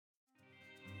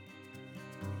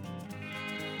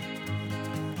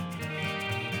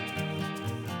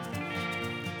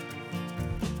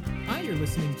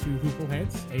listening to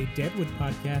Hoopleheads, a Deadwood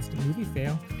podcast of movie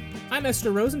fail. I'm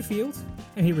Esther Rosenfield.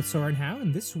 I'm here with Soren Howe,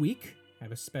 and this week I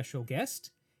have a special guest,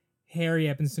 Harry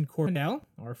Ebenson Cornell,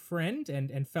 our friend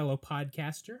and fellow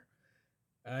podcaster.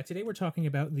 Today we're talking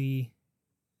about the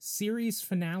series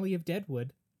finale of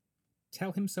Deadwood,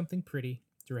 Tell Him Something Pretty,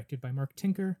 directed by Mark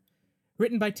Tinker,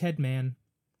 written by Ted Mann.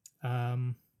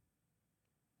 How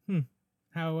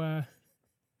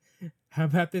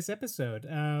about this episode?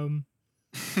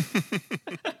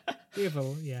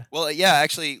 Yeah. Well, yeah.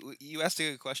 Actually, you asked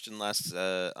a good question last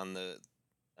on the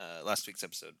last week's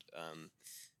episode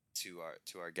to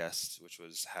our guest, which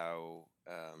was how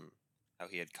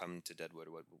he had come to Deadwood,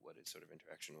 what his sort of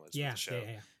interaction was with the show.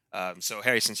 Yeah. So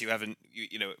Harry, since you haven't,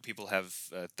 you know, people have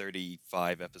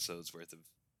 35 episodes worth of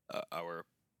our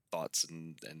thoughts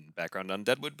and background on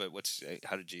Deadwood, but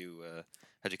how did you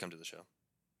come to the show?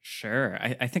 Sure.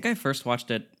 I think I first watched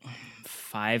it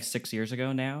 5-6 years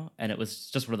ago now, and it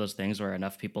was just one of those things where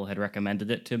enough people had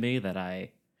recommended it to me that I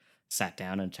sat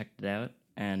down and checked it out,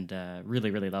 and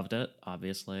really, really loved it,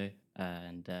 obviously,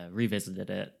 and revisited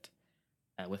it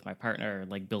with my partner,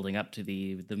 like building up to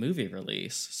the movie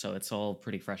release. So it's all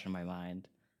pretty fresh in my mind.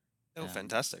 Oh,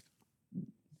 fantastic!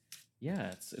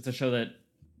 Yeah, it's a show that,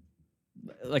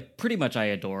 like, pretty much I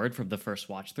adored from the first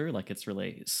watch through. Like, it's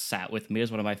really sat with me as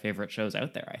one of my favorite shows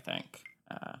out there, I think.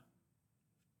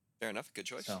 Fair enough. Good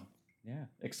choice. So, yeah,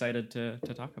 excited to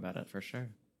talk about it for sure.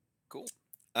 Cool.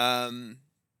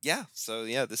 Yeah. So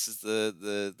yeah, this is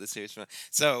the series.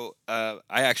 So I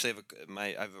actually have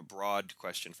I have a broad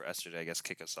question for Esther to, I guess,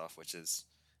 kick us off, which is,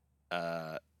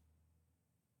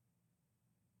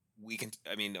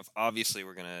 obviously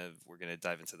we're gonna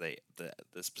dive into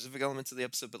the specific elements of the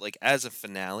episode, but like as a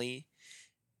finale,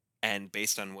 and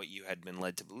based on what you had been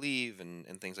led to believe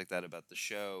and things like that about the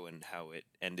show and how it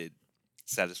ended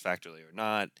satisfactorily or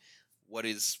not,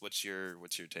 what's your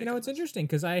take? You know, on it's this? interesting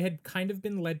because I had kind of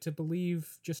been led to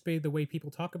believe, just by the way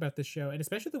people talk about this show, and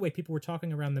especially the way people were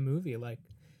talking around the movie, like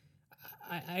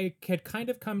I had kind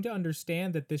of come to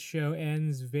understand that this show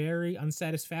ends very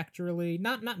unsatisfactorily,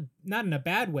 not in a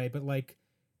bad way, but like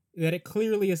that it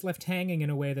clearly is left hanging in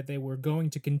a way that they were going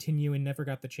to continue and never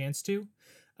got the chance to.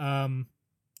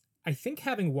 I think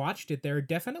having watched it, there are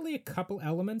definitely a couple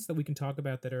elements that we can talk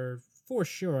about that are for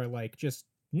sure like just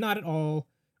not at all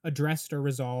addressed or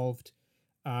resolved.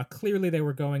 Clearly they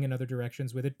were going in other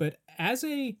directions with it, but as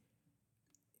a,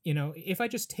 you know, if I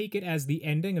just take it as the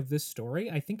ending of this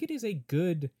story, I think it is a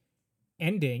good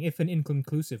ending, if an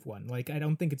inconclusive one. Like, I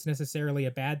don't think it's necessarily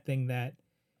a bad thing that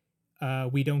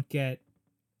we don't get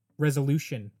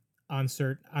resolution on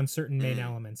certain main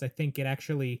elements. I think it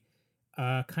actually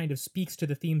kind of speaks to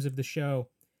the themes of the show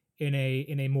in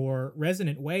a more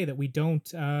resonant way that we don't.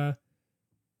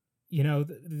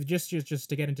 Just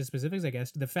to get into specifics, I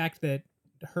guess the fact that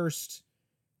Hearst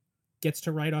gets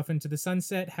to ride off into the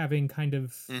sunset, having kind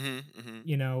of,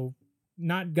 you know,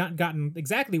 not gotten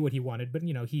exactly what he wanted, but,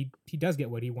 you know, he does get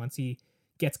what he wants. He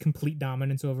gets complete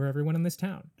dominance over everyone in this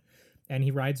town, and he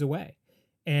rides away.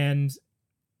 And,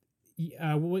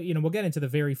 we'll get into the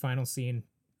very final scene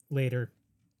later,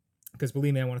 because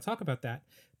believe me, I want to talk about that.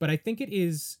 But I think it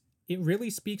really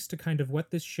speaks to kind of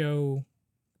what this show,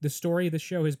 the story the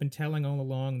show has been telling all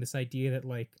along, this idea that,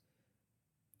 like,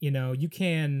 you know, you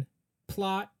can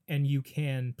plot and you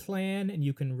can plan and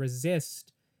you can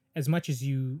resist as much as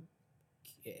you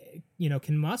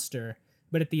can muster,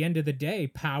 but at the end of the day,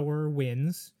 power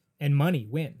wins and money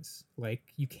wins.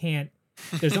 Like, you can't,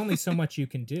 there's only so much you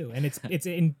can do, and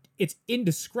it's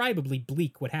indescribably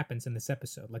bleak what happens in this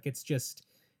episode. Like, it's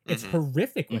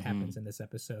horrific what happens in this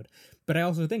episode. But I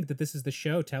also think that this is the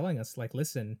show telling us, like,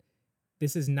 listen,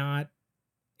 this is not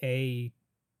a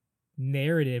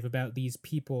narrative about these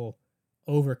people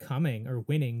overcoming or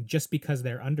winning just because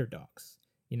they're underdogs.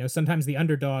 You know, sometimes the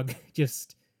underdog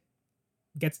just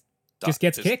gets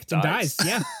kicked and dies.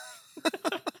 Yeah.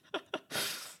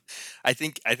 I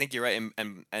think you're right,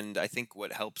 and I think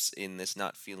what helps in this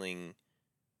not feeling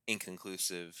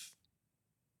inconclusive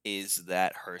is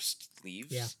that Hearst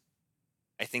leaves. Yeah.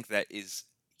 I think that is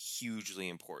hugely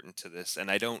important to this, and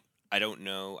I don't know. I don't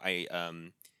know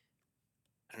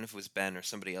if it was Ben or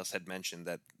somebody else had mentioned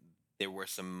that there were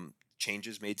some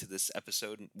changes made to this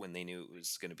episode when they knew it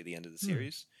was going to be the end of the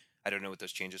series. I don't know what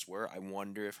those changes were. I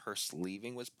wonder if Hearst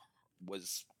leaving was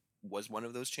one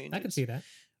of those changes. I could see that.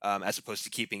 As opposed to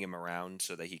keeping him around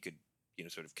so that he could, you know,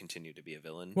 sort of continue to be a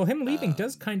villain. Well, him leaving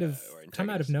does kind of come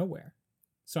out of nowhere.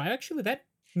 So that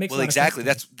makes a lot of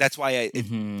sense. That's why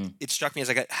it struck me as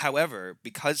like, however,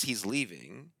 because he's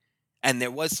leaving, and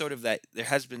there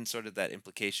has been sort of that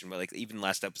implication where, like, even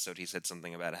last episode he said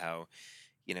something about how,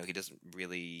 you know, he doesn't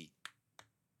really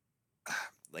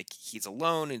like he's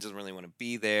alone and doesn't really want to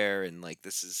be there, and like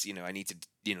this is I need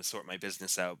to sort my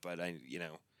business out, but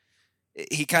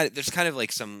he kind of there's kind of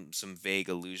like some vague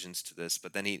allusions to this,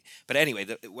 but then but anyway,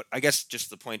 what I guess just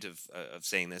the point of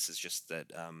saying this is just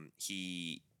that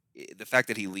the fact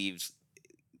that he leaves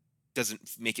doesn't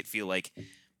make it feel like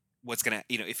what's gonna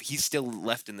if he's still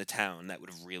left in the town, that would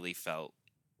have really felt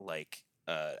like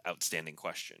outstanding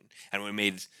question. And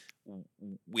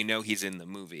we know he's in the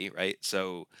movie, right?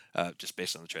 So just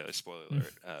based on the trailer, spoiler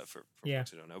alert for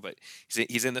folks who don't know, but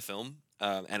he's in the film,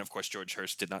 and of course George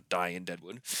Hurst did not die in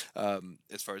Deadwood,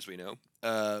 as far as we know,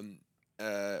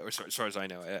 or as far as I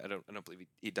know. I don't believe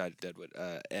he died in Deadwood,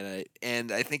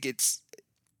 and I think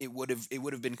it would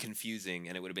have been confusing,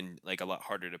 and it would have been like a lot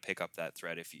harder to pick up that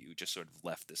thread if you just sort of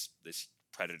left this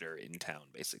predator in town,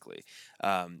 basically.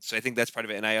 So I think that's part of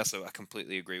it, and I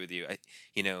completely agree with you.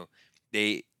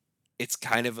 It's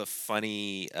kind of a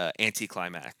funny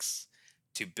anticlimax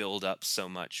to build up so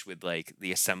much with like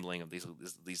the assembling of these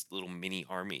little mini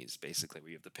armies, basically,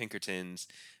 where you have the Pinkertons,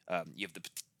 you have the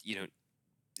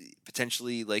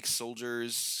potentially like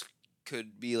soldiers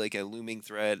could be like a looming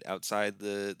threat outside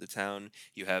the town.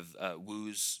 You have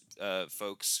Wu's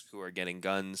folks who are getting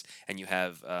guns, and you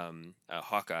have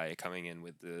Hawkeye coming in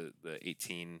with the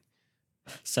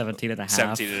 17 and a half.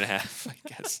 17 and a half, I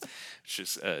guess. Which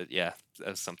is yeah,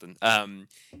 that's something.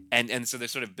 And so they're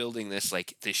sort of building this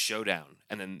like this showdown,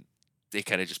 and then they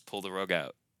kind of just pull the rug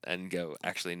out and go,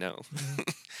 actually no.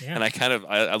 Yeah. And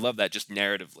I love that just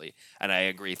narratively, and I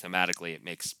agree thematically it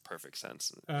makes perfect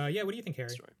sense. Yeah, what do you think, Harry?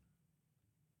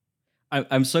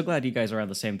 I'm so glad you guys are on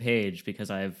the same page, because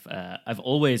I've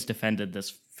always defended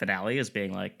this finale as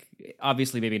being like,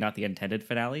 obviously maybe not the intended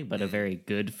finale, but a very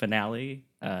good finale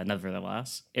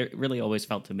nevertheless. It really always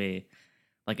felt to me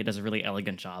like it does a really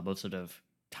elegant job of sort of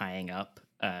tying up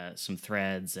some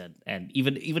threads, and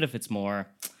even if it's more,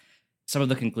 some of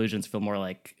the conclusions feel more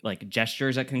like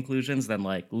gestures at conclusions than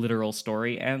like literal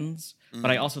story ends. But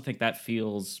I also think that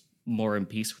feels more in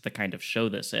piece with the kind of show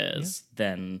this is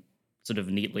than sort of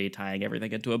neatly tying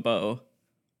everything into a bow.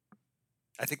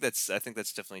 I think that's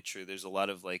definitely true. There's a lot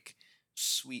of like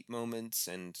sweet moments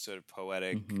and sort of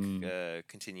poetic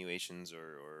continuations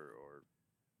or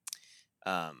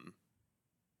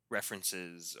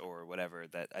references or whatever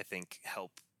that I think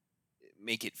help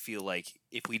make it feel like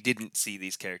if we didn't see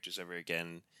these characters ever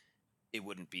again, it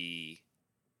wouldn't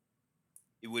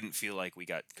feel like we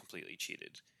got completely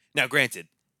cheated. Now, granted,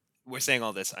 we're saying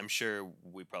all this, I'm sure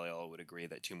we probably all would agree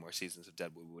that 2 more seasons of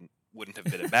Deadwood wouldn't have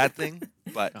been a bad thing,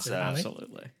 but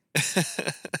absolutely.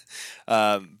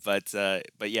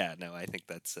 But yeah, no, I think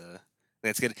that's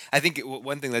good. I think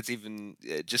one thing that's even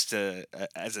just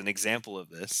as an example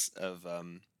of this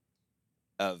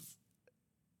of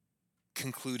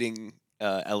concluding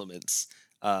elements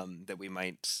that we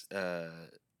might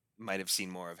have seen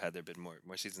more of had there been more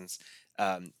seasons.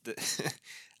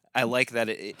 I like that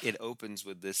it opens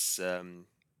with this, or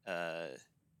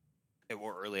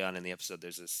early on in the episode,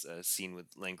 there's this scene with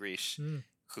Langrishe,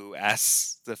 who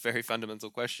asks the very fundamental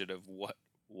question of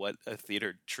what a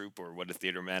theater troupe or what a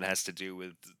theater man has to do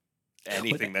with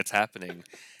anything that's happening.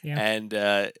 Yeah. And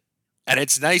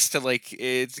it's nice to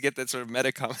get that sort of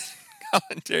meta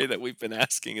commentary that we've been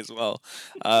asking as well.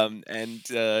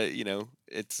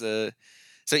 It's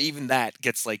so even that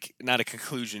gets like not a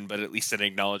conclusion, but at least an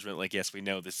acknowledgement. Like, yes, we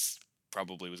know this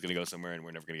probably was going to go somewhere, and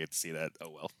we're never going to get to see that. Oh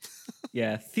well.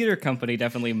 Yeah, Theater Company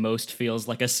definitely most feels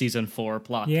like a season 4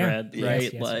 plot thread,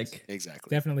 right? Yes. Exactly.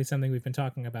 Definitely something we've been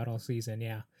talking about all season.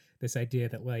 Yeah, this idea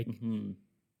that like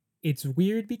it's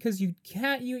weird because you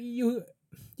can't you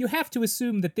have to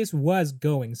assume that this was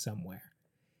going somewhere,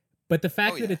 but the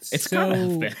fact that it's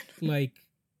so like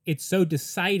it so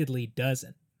decidedly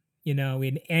doesn't.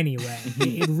 In any way.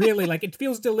 It really, like, it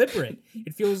feels deliberate.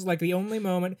 It feels like the only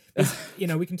moment,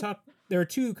 we can talk, there are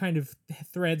 2 kind of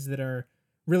threads that are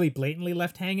really blatantly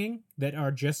left hanging, that are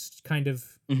just kind of,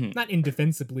 not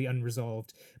indefensibly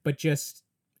unresolved, but just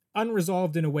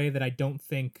unresolved in a way that I don't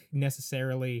think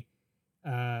necessarily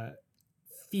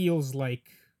feels like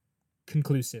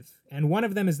conclusive. And one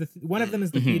of them is the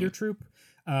theater troupe.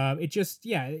 It just,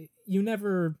 you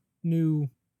never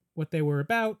knew what they were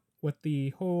about, what the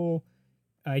whole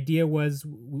idea was,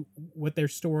 what their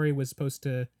story was supposed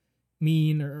to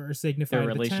mean or signify. Their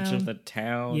relationship with the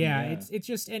town. Yeah, it's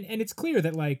just and it's clear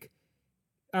that like,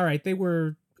 all right, they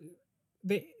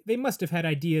must have had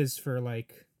ideas for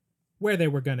like where they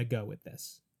were gonna go with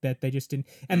this, that they just didn't.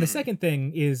 And the second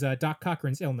thing is Doc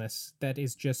Cochran's illness that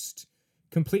is just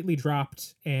completely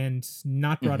dropped and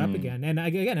not brought up again. And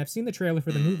again, I've seen the trailer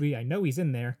for the movie. I know he's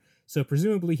in there, so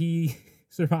presumably he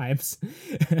survives.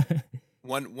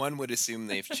 One would assume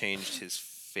they've changed his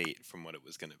fate from what it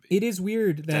was going to be. It is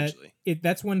weird that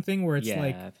that's one thing where it's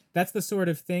like that's the sort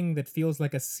of thing that feels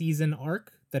like a season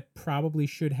arc that probably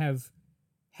should have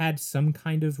had some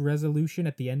kind of resolution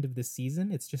at the end of the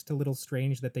season. It's just a little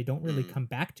strange that they don't really come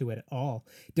back to it at all.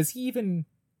 Does he even?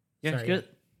 Yeah, sorry,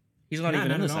 he's not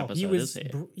even in this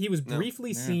episode. He was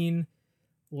briefly seen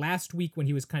last week when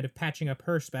he was kind of patching up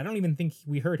Hearst, but I don't even think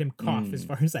we heard him cough as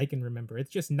far as I can remember. It's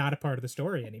just not a part of the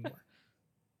story anymore.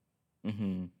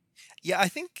 Yeah, I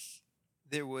think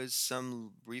there was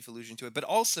some brief allusion to it, but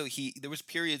also there was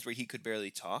periods where he could barely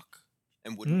talk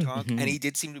and wouldn't talk, and he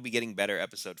did seem to be getting better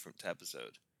episode to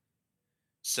episode.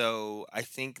 So I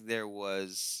think there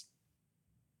was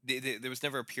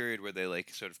never a period where they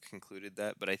like sort of concluded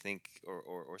that, but I think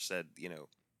or said, you know,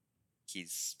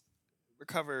 he's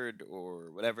recovered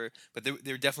or whatever. But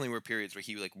there definitely were periods where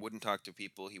he like wouldn't talk to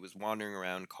people. He was wandering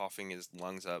around coughing his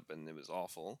lungs up, and it was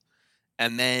awful.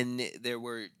 And then there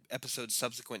were episodes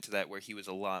subsequent to that where he was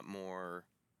a lot more.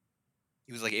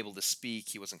 He was like able to speak.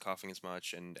 He wasn't coughing as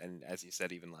much, and as you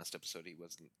said, even last episode he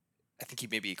wasn't. I think he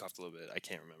coughed a little bit. I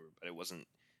can't remember, but it wasn't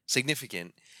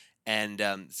significant. And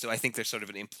so I think there's sort of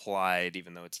an implied,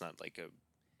 even though it's not like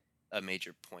a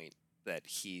major point, that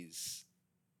he's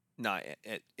not.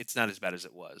 It's not as bad as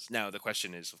it was. Now the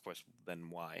question is, of course, then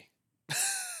why?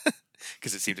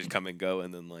 Because it seemed to come and go,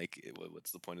 and then like,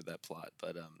 what's the point of that plot?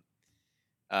 But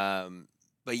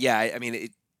yeah, I mean,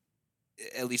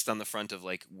 at least on the front of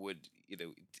like,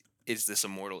 is this a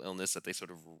mortal illness that they sort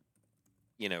of,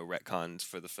 retconned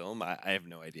for the film? I have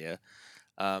no idea.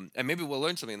 And maybe we'll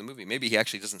learn something in the movie. Maybe he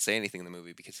actually doesn't say anything in the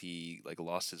movie because he like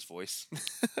lost his voice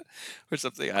or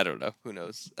something. I don't know. Who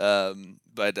knows?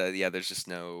 But yeah, there's just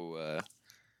there's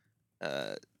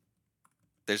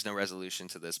no resolution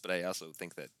to this. But I also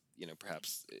think that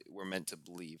perhaps we're meant to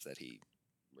believe that he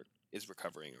is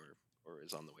recovering or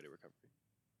is on the way to recovery.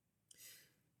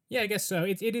 Yeah, I guess so.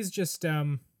 It is just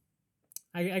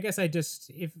I guess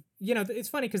if it's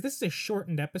funny because this is a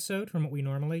shortened episode from what we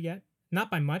normally get. Not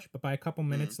by much, but by a couple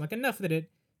minutes, like enough that it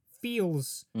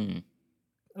feels a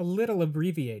little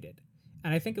abbreviated.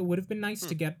 And I think it would have been nice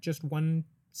to get just one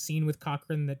scene with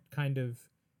Cochran that kind of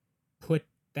put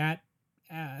that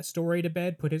story to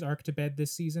bed, put his arc to bed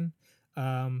this season.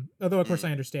 Although, of course,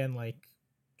 I understand, like,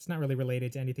 it's not really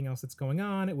related to anything else that's going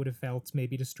on. It would have felt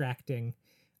maybe distracting.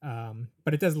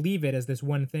 But it does leave it as this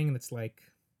one thing that's like,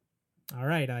 all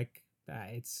right, like,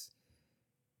 it's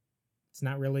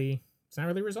not really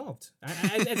resolved.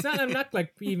 It's not. I'm not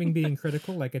like even being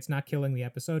critical. Like it's not killing the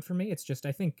episode for me. It's just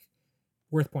I think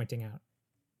worth pointing out.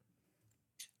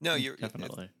 No, you're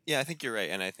definitely. Yeah, I think you're right,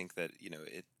 and I think that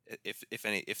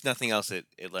if nothing else,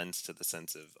 it lends to the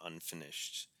sense of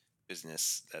unfinished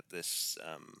business that this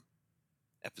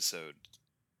episode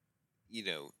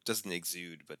doesn't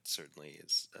exude, but certainly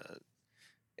is.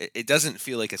 It doesn't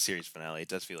feel like a series finale. It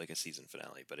does feel like a season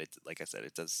finale, but it, like I said,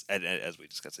 it does. And as we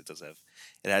discussed, it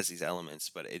has these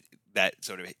elements, but that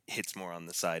sort of hits more on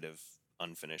the side of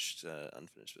unfinished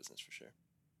business for sure.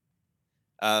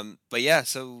 But yeah,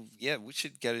 so yeah, we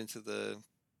should get into the,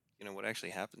 what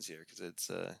actually happens here because it's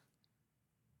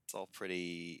all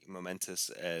pretty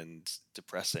momentous and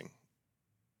depressing.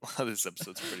 A lot of this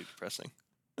episode's pretty depressing.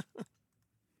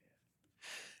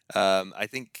 I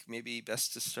think maybe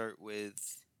best to start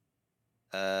with.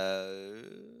 I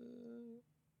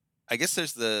guess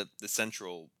there's the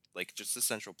central, like just the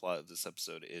central plot of this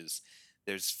episode is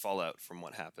there's fallout from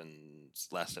what happened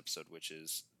last episode, which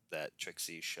is that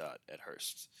Trixie shot at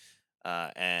Hearst,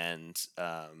 and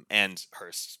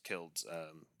Hearst killed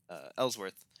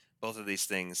Ellsworth. Both of these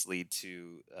things lead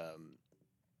to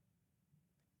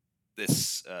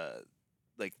this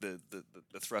like the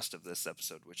thrust of this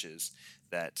episode, which is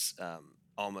that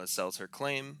Alma sells her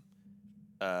claim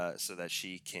so that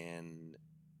she can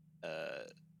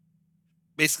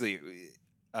basically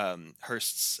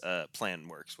Hearst's plan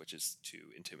works, which is to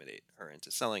intimidate her into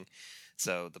selling.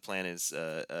 So the plan is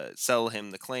sell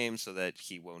him the claim so that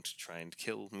he won't try and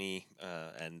kill me,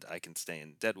 and I can stay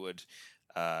in Deadwood,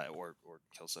 or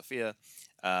kill Sophia.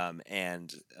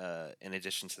 And in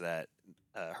addition to that,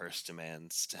 Hearst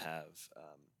demands to have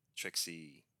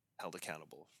Trixie held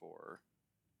accountable for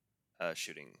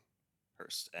shooting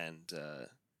Hearst, and the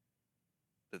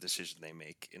decision they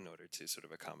make in order to sort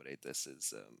of accommodate this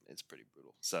is pretty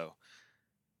brutal. So,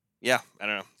 yeah, I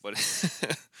don't know what.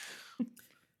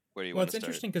 Where do you want to start? Well, it's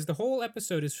interesting because the whole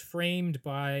episode is framed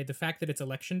by the fact that it's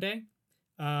election day.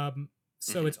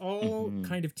 So it's all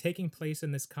kind of taking place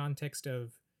in this context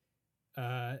of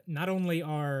not only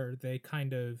are they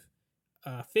kind of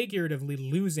figuratively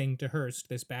losing to Hearst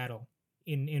this battle,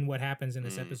 in what happens in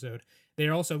this episode.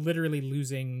 They're also literally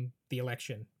losing the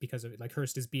election because of it. Like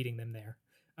Hearst is beating them there.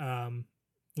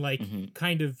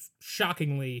 Kind of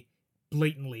shockingly,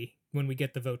 blatantly when we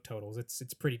get the vote totals.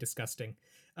 It's pretty disgusting.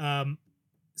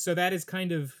 So that is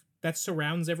that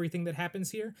surrounds everything that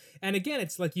happens here. And again,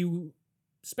 it's like you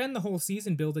spend the whole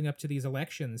season building up to these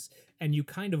elections, and you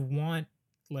kind of want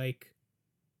like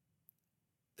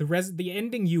the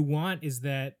ending you want is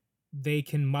that they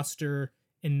can muster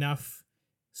enough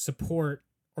support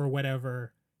or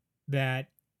whatever that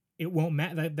it won't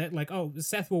matter that like, oh,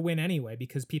 Seth will win anyway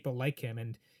because people like him,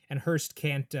 and Hearst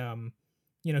can't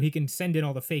he can send in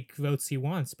all the fake votes he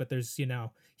wants, but there's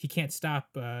he can't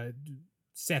stop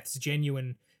Seth's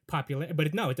genuine popularity. But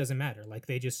it doesn't matter. Like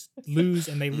they just lose,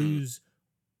 and they lose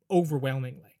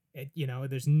overwhelmingly.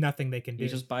 There's nothing they can do. He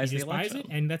just buys the election. Buys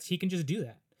it, and he can just do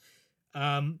that.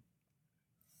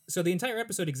 So the entire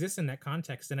episode exists in that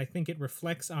context, and I think it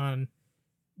reflects on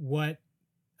what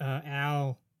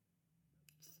Al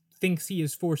thinks he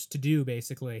is forced to do,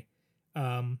 basically.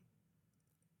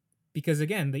 Because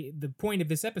again, the point of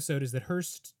this episode is that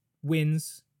Hearst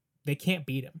wins. They can't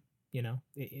beat him.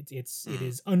 It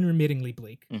is unremittingly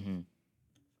bleak. Mm-hmm.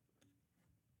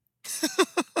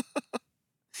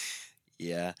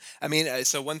 Yeah, I mean,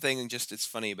 so one thing, it's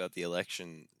funny about the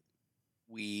election.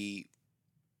 We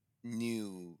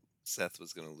knew Seth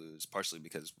was going to lose, partially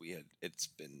because it's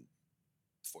been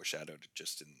foreshadowed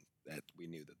just in that we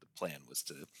knew that the plan was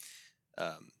to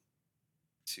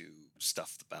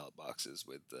stuff the ballot boxes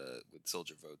with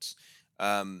soldier votes,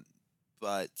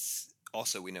 but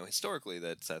also we know historically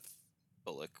that Seth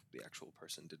Bullock, the actual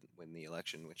person, didn't win the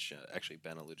election, which actually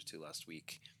Ben alluded to last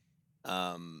week.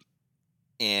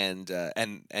 And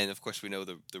of course we know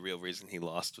the real reason he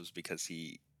lost was because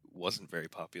he wasn't very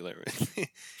popular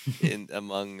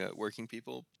among working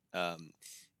people.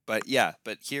 But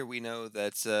here we know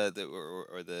that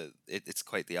it's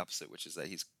quite the opposite, which is that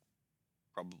he's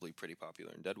probably pretty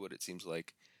popular in Deadwood. It seems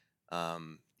like,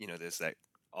 there's that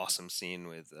awesome scene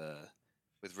with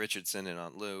Richardson and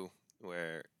Aunt Lou,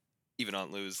 where even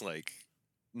Aunt Lou's like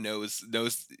knows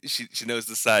she knows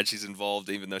the side she's involved,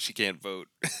 even though she can't vote.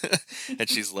 And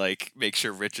she's like, make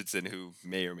sure Richardson, who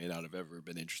may or may not have ever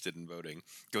been interested in voting,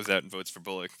 goes out and votes for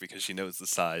Bullock because she knows the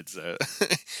sides.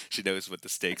 She knows what the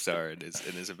stakes are and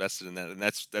is invested in that, and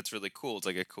that's really cool. It's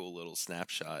like a cool little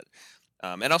snapshot.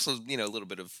 And also, there's a little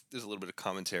bit of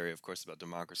commentary, of course, about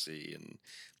democracy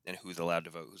and who's allowed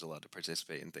to vote, who's allowed to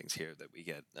participate in things here that we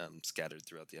get scattered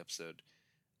throughout the episode.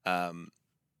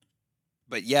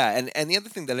 But yeah, and the other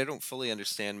thing that I don't fully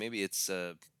understand, maybe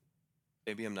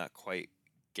I'm not quite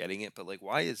getting it, but like,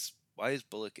 why is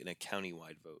Bullock in a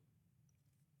countywide vote?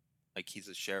 Like, he's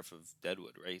a sheriff of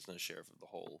Deadwood, right? He's not a sheriff of the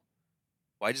whole.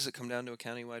 Why does it come down to a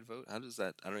countywide vote? How does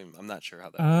that? I'm not sure how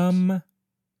that works.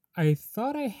 I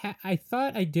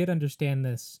thought I did understand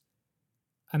this.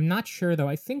 I'm not sure though.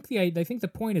 I think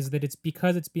the point is that it's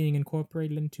because it's being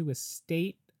incorporated into a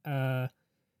state that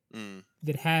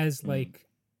has like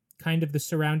kind of the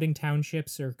surrounding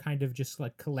townships are kind of just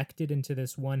like collected into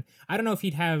this one. I don't know if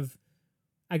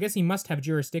I guess he must have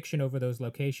jurisdiction over those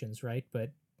locations, right? But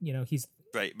he's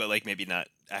right, but like maybe not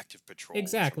active patrol.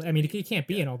 Exactly. I mean, he can't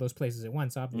be in all those places at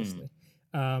once, obviously.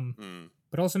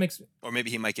 But also makes, or maybe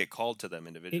he might get called to them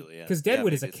individually. Because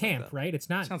Deadwood is a camp, like, right? It's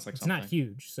not. Sounds like it's not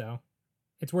huge, so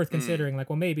it's worth considering. Like,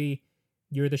 well, maybe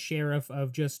you're the sheriff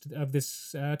of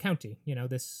this county.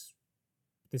 This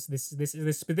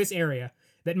area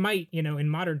that might, in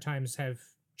modern times have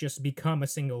just become a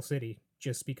single city,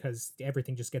 just because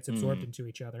everything just gets absorbed into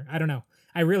each other. I don't know.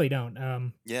 I really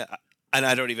don't. Yeah, and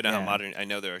I don't even know how modern. I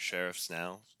know there are sheriffs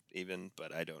now, even,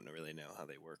 but I don't really know how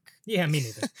they work. Yeah, me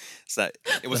neither. So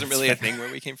it wasn't really a thing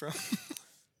where we came from.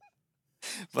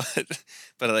 but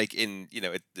like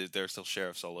there are still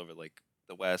sheriffs all over like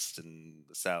the West and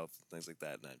the South, things like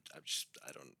that, and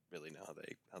I don't really know how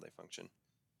they function.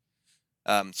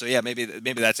 So yeah, maybe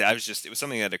that's it. It was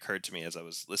something that occurred to me as I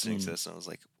was listening to this, and I was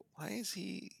like, why is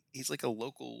he's like a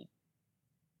local,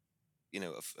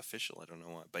 official. I don't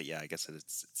know why, but yeah, I guess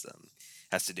it's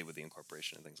has to do with the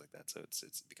incorporation and things like that. So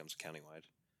it becomes countywide.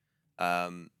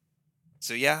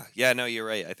 So yeah, no, you're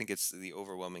right. I think it's the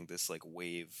overwhelming, this like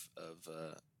wave of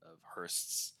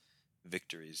Hearst's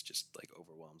victories just like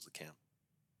overwhelms the camp,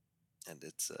 and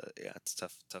it's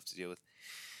tough to deal with.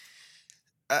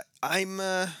 I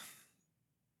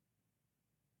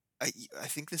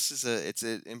think this is it's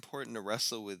important to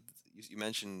wrestle with. You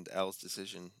mentioned Al's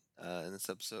decision in this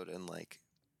episode, and like,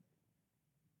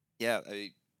 yeah,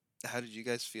 how did you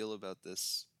guys feel about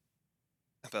this?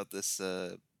 This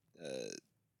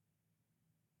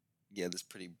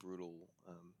pretty brutal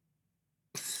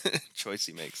choice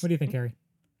he makes. What do you think, Harry?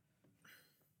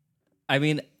 I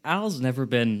mean, Al's never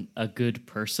been a good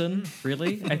person,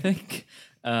 really, I think.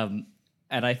 And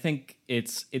I think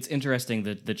it's interesting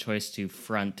that the choice to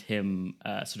front him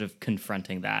sort of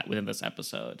confronting that within this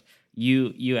episode.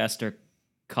 You Esther,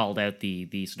 called out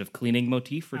the sort of cleaning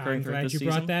motif recurring I'm throughout glad this you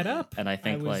season. brought that up. And I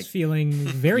think was like feeling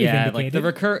very vindicated. Like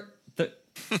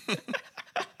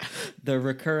the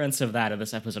recurrence of that in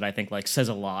this episode, I think like says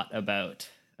a lot about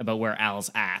where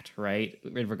Al's at, right?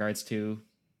 In regards to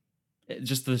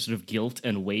just the sort of guilt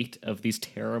and weight of these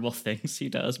terrible things he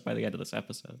does by the end of this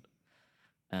episode.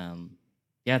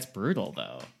 Yeah, it's brutal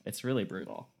though. It's really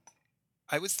brutal.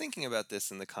 I was thinking about this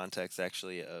in the context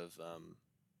actually of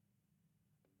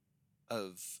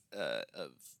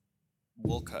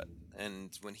Wolcott, and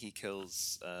when he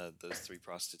kills those 3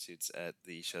 prostitutes at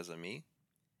the Chez Amis.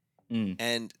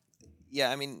 And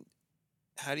yeah, I mean,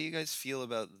 how do you guys feel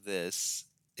about this?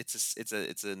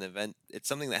 It's an event. It's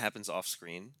something that happens off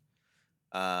screen.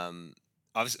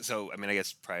 Obviously, so I mean, I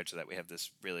guess prior to that, we have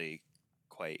this really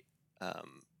quite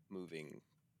moving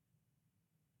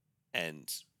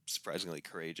and surprisingly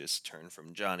courageous turn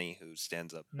from Johnny, who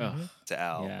stands up to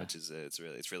Al, which is it's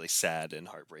really sad and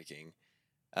heartbreaking.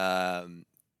 And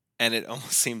it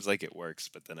almost seems like it works,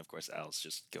 but then of course Al's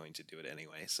just going to do it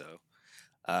anyway. So,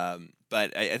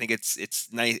 but I think it's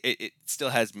nice. It still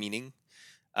has meaning,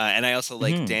 and I also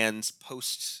like Dan's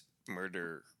post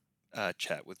murder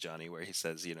chat with Johnny, where he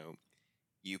says,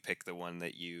 you pick the one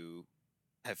that you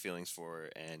have feelings for,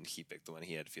 and he picked the one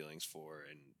he had feelings for,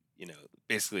 and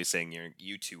basically saying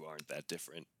you two aren't that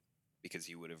different because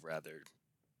you would have rather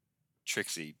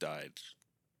Trixie died,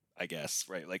 I guess,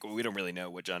 right? Like, we don't really know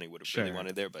what Johnny would have really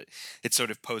wanted there, but it sort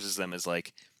of poses them as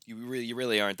like you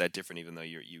really aren't that different, even though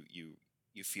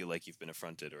you feel like you've been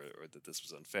affronted or that this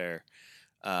was unfair.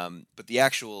 But the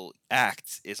actual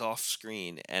act is off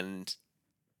screen,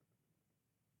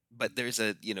 but there's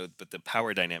but the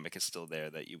power dynamic is still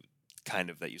there that you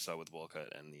saw with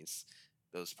Wolcott and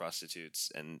those prostitutes.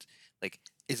 And like,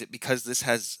 is it because this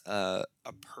has a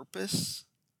purpose,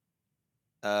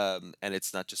 and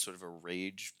it's not just sort of a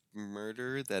rage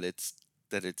murder that it's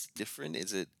different?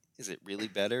 Is it really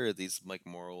better? Are these like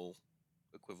moral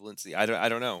equivalency? I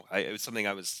don't know. It was something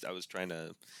I was trying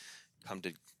to come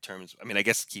to terms. I mean, I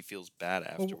guess he feels bad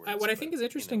afterwards. Well, what I think is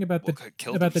interesting about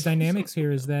the dynamics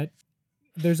here is that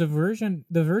there's the version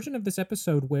of this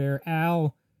episode where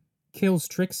Al kills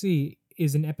Trixie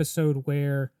is an episode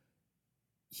where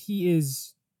he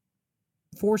is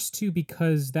forced to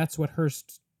because that's what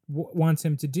Hearst wants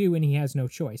him to do, and he has no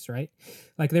choice, right?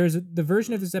 Like, there's the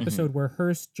version of this episode where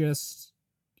Hearst just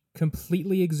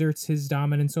completely exerts his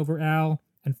dominance over Al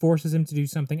and forces him to do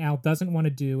something Al doesn't want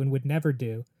to do and would never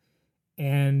do.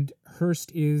 And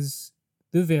Hearst is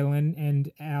the villain,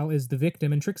 and Al is the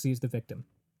victim, and Trixie is the victim.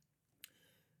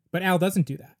 But Al doesn't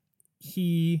do that.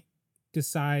 He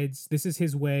decides this is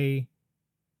his way,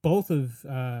 both of,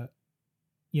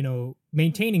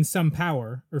 maintaining some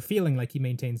power, or feeling like he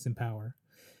maintains some power.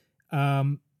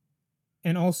 And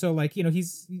also, like,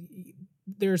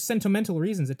 there's sentimental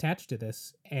reasons attached to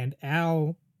this, and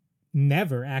Al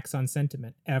never acts on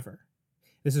sentiment, ever.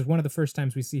 This is one of the first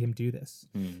times we see him do this.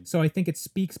 So I think it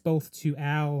speaks both to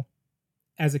Al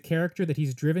as a character, that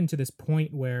he's driven to this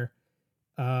point where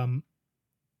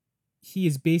he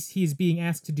is being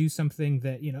asked to do something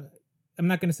that, I'm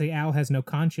not going to say Al has no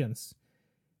conscience,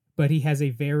 but he has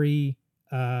a very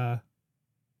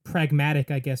pragmatic,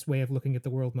 I guess, way of looking at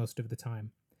the world most of the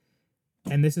time.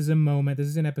 And this is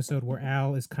an episode where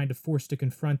Al is kind of forced to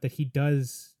confront that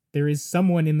there is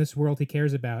someone in this world he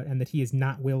cares about, and that he is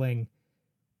not willing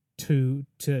to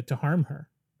harm her.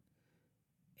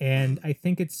 And I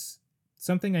think it's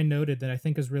something I noted that I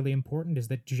think is really important, is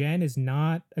that Jen is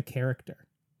not a character.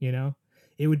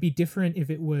 It would be different if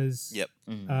it was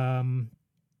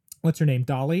what's her name,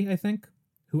 Dolly, I think,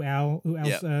 who Al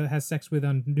has sex with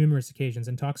on numerous occasions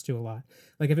and talks to a lot.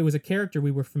 Like, if it was a character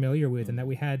we were familiar with and that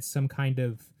we had some kind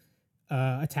of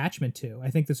attachment to,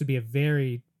 I think this would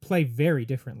be play very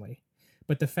differently.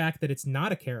 But the fact that it's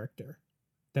not a character,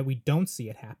 that we don't see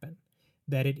it happen,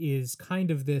 that it is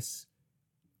kind of this,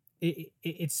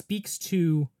 it speaks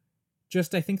to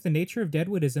just, I think, the nature of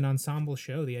Deadwood as an ensemble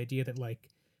show. The idea that, like,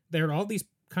 there are all these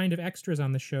kind of extras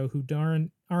on the show who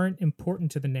aren't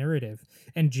important to the narrative.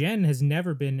 And Jen has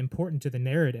never been important to the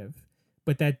narrative,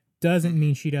 but that doesn't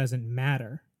mean she doesn't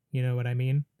matter. You know what I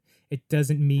mean? It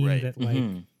doesn't mean that,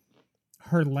 like,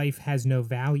 her life has no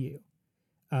value.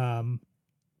 But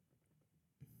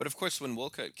of course, when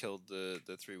Wolcott killed the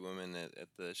 3 women at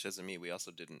the Chez Amis, we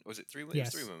also didn't. Was it 3 women?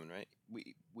 Yes. It was 3 women, right?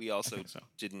 We also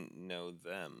didn't know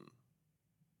them.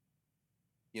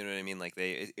 You know what I mean? Like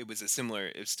it was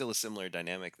still a similar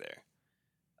dynamic there.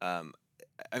 Um,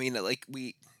 I mean, like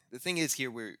the thing is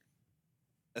here, we're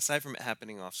aside from it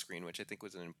happening off screen, which I think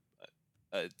was an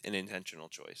intentional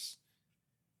choice,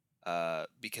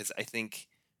 because I think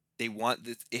they want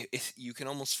this. If you can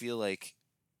almost feel like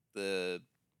the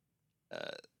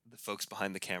uh, the folks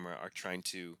behind the camera are trying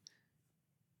to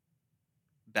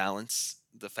balance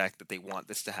the fact that they want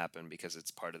this to happen because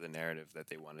it's part of the narrative that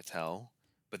they want to tell,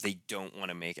 but they don't want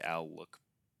to make Al look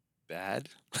bad.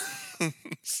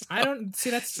 so, I don't see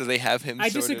that's. so they have him. I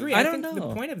sort disagree. Of, I I don't think the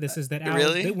know. point of this is that Al.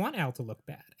 Really? They want Al to look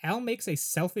bad. Al makes a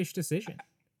selfish decision,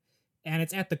 and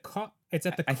it's at the I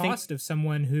think- cost of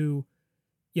someone who,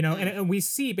 and we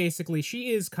see basically she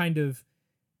is kind of.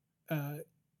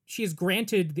 She is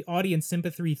granted the audience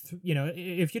sympathy.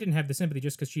 If you didn't have the sympathy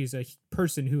just because she's a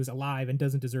person who is alive and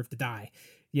doesn't deserve to die,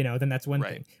 then that's one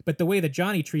Right. thing. But the way that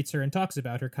Johnny treats her and talks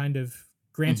about her kind of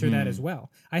grants her that as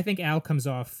well. I think Al comes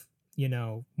off,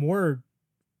 more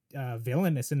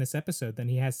villainous in this episode than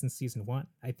he has since season 1.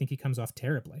 I think he comes off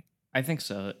terribly. I think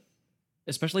so.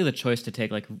 Especially the choice to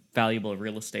take like valuable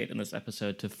real estate in this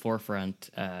episode to forefront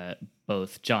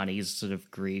both Johnny's sort of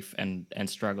grief and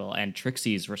struggle and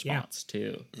Trixie's response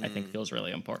too. I think feels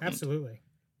really important. Absolutely.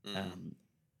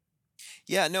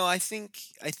 Yeah, no, I think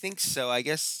so. I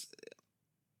guess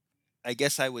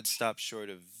I would stop short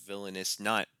of villainous,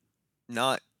 not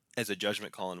as a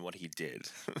judgment call on what he did.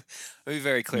 I'll be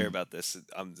very clear about this.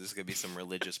 This is going to be some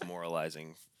religious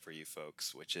moralizing for you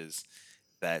folks, which is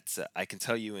that I can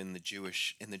tell you in the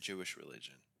Jewish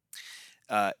religion,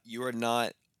 you are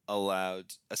not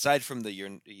allowed, aside from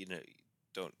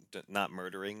don't not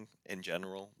murdering in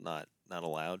general, not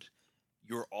allowed.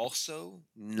 You're also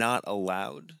not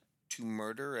allowed to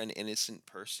murder an innocent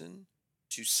person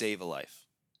to save a life.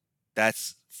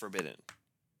 That's forbidden,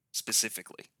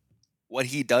 specifically. What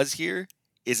he does here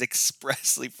is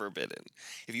expressly forbidden.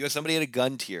 If you have somebody had a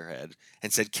gun to your head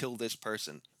and said kill this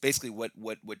person, basically what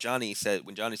Johnny said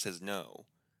when Johnny says no,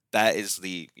 that is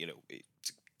the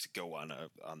to go on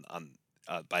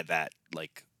by that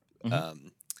like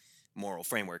moral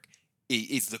framework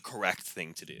is the correct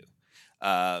thing to do.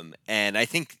 And I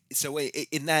think so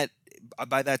in that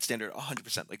by that standard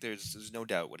 100%, like there's no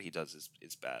doubt what he does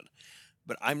is bad.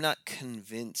 But I'm not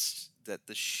convinced that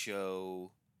the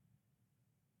show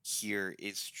here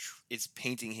is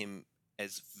painting him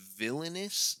as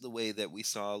villainous the way that we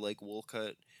saw like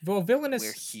Wolcott, Well, villainous,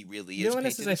 where he really is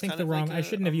villainous is, I think, the wrong. I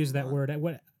shouldn't have used that word.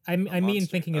 I mean monster.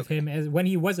 thinking of him as when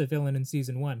he was a villain in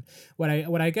season 1. What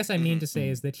I guess I mean to say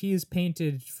is that he is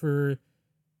painted for.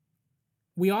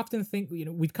 We often think,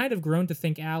 we've kind of grown to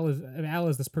think Al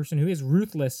as this person who is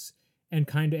ruthless and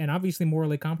and obviously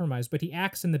morally compromised, but he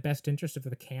acts in the best interest of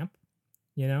the camp.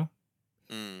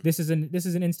 This is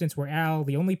an instance where Al,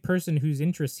 the only person whose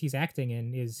interests he's acting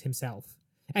in is himself.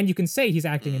 And you can say he's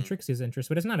acting in Trixie's interest,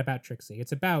 but it's not about Trixie.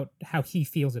 It's about how he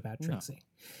feels about Trixie.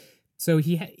 So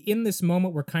in this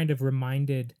moment, we're kind of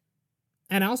reminded,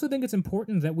 and I also think it's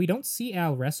important that we don't see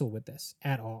Al wrestle with this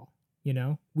at all.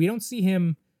 We don't see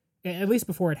him, at least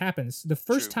before it happens. The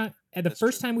first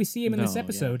time we see him in this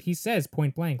episode, he says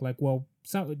point blank, like, "Well,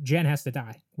 Jen has to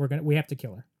die. We have to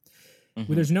kill her." Well,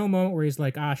 there's no moment where he's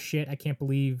like, "Ah, shit, I can't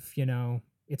believe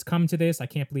it's come to this. I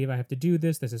can't believe I have to do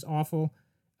this. This is awful."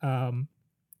 And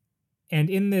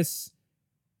in this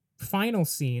final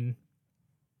scene,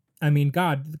 I mean,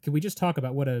 God, can we just talk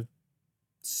about what a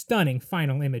stunning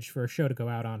final image for a show to go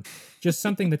out on? Just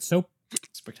something that's so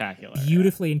spectacular,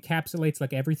 beautifully encapsulates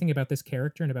like everything about this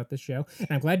character and about this show. And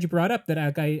I'm glad you brought up that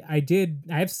I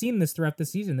have seen this throughout the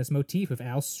season, this motif of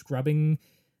Al scrubbing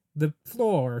the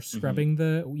floor, scrubbing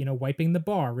the, wiping the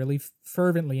bar really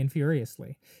fervently and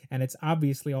furiously. And it's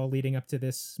obviously all leading up to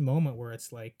this moment where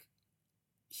it's like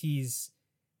he's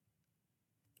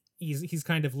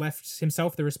kind of left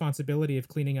himself the responsibility of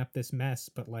cleaning up this mess,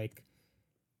 but like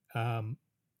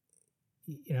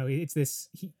it's this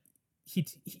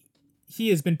he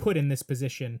has been put in this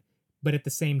position, but at the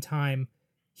same time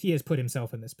he has put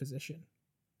himself in this position.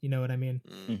 You know what I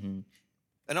mean?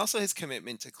 And also his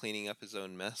commitment to cleaning up his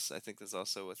own mess. I think there's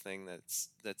also a thing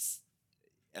that's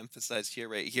emphasized here.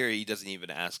 Right here, he doesn't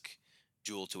even ask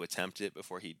Jewel to attempt it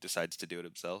before he decides to do it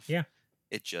himself. Yeah.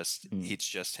 It's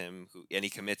just him who, and he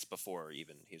commits before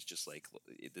even. He's just like,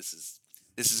 this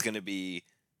is going to be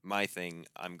my thing.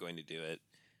 I'm going to do it.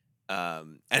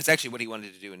 And it's actually what he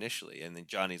wanted to do initially. And then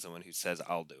Johnny's the one who says,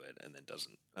 I'll do it, and then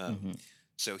doesn't.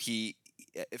 So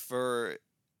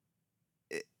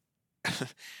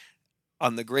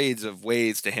on the grades of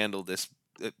ways to handle this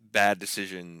bad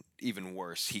decision even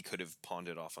worse, he could have pawned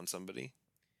it off on somebody.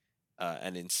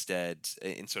 and instead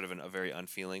in sort of a very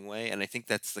unfeeling way. And I think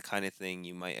that's the kind of thing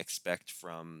you might expect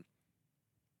from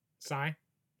Sai.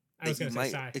 I that was you gonna say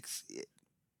might. Sai.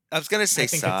 I was gonna say I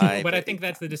think that's, Sai, but I but think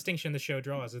that's the distinction the show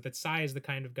draws, is that Sai is the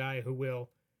kind of guy who will.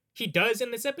 He does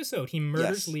in this episode. He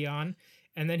murders yes, Leon,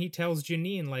 and then he tells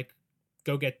Janine like,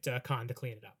 "Go get Khan to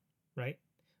clean it up." Right?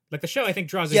 Like the show, I think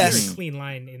draws a very yes, clean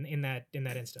line in that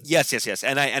instance. yes.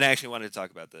 And I actually wanted to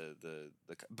talk about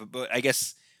but I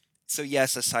guess so.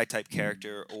 Yes, a Sai type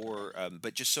character, or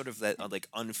but just sort of that like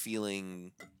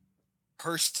unfeeling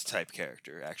Hearst type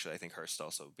character. Actually, I think Hearst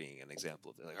also being an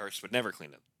example of it. Like Hearst would never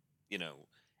clean up, you know.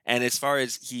 And as far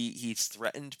as he's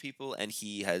threatened people and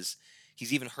he's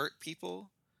even hurt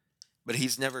people, but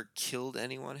he's never killed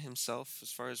anyone himself,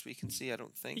 as far as we can see. I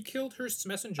don't He think. killed Hearst's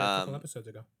messenger a couple Um, episodes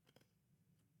ago.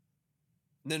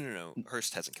 no.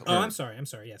 Hearst hasn't killed Oh, anyone. I'm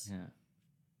sorry. Yes. Yeah.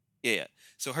 Yeah.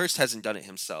 So Hearst hasn't done it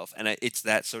himself, and it's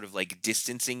that sort of like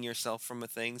distancing yourself from a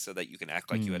thing so that you can act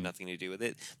like you had nothing to do with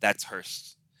it. That's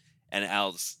Hearst. And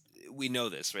Al's. We know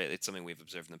this, right? It's something we've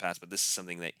observed in the past, but this is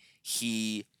something that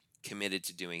he committed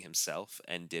to doing himself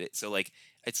and did it. So like,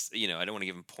 it's I don't want to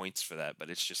give him points for that, but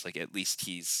it's just like at least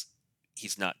he's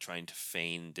not trying to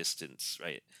feign distance,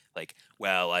 right? Like,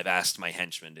 well, I've asked my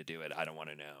henchman to do it. I don't want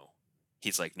to know.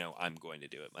 He's like, no, I'm going to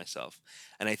do it myself.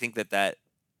 And I think that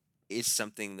is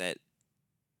something that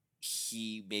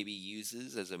he maybe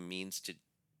uses as a means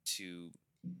to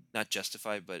not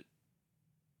justify but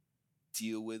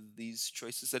deal with these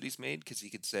choices that he's made, because he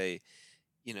could say,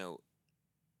 you know,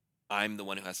 I'm the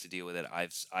one who has to deal with it.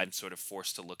 I'm sort of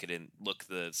forced to look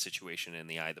the situation in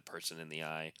the eye, the person in the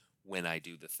eye when I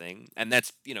do the thing. And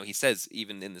that's, he says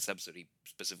even in this episode he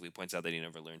specifically points out that he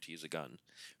never learned to use a gun,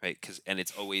 right? And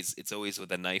it's always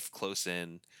with a knife close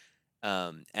in.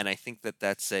 And I think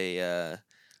that's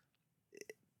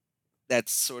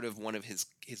sort of one of his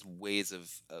ways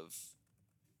of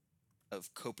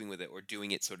coping with it, or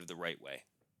doing it sort of the right way.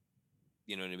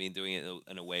 You know what I mean? Doing it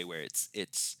in a way where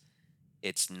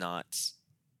it's not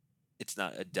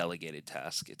a delegated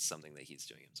task. It's something that he's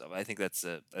doing himself. I think that's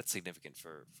significant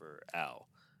for Al.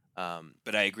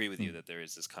 But I agree with you that there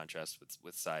is this contrast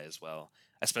with Sai as well,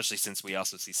 especially since we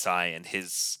also see Sai and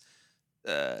his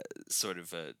sort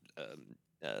of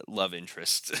love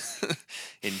interest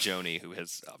in Joni, who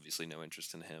has obviously no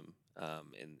interest in him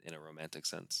in a romantic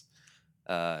sense.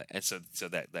 And so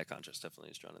that contrast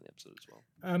definitely is drawn in the episode as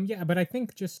well. Yeah, but I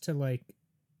think just to like,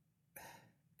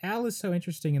 Al is so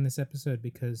interesting in this episode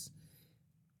because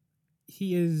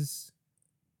he is,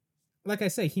 like I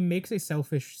say, he makes a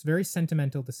selfish, very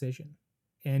sentimental decision,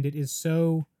 and it is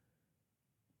so,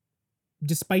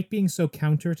 despite being so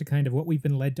counter to kind of what we've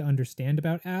been led to understand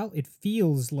about Al, it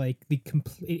feels like the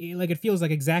complete, like it feels like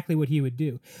exactly what he would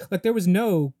do. Like there was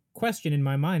no question in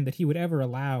my mind that he would ever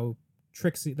allow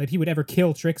Trixie, that he would ever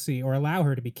kill Trixie or allow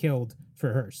her to be killed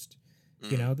for Hearst.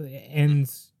 You know, and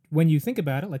when you think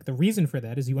about it, like the reason for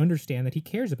that is you understand that he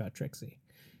cares about Trixie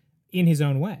in his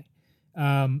own way.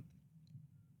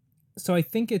 So I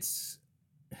think it's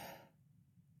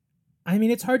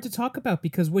hard to talk about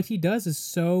because what he does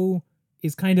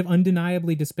is kind of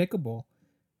undeniably despicable.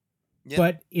 Yeah.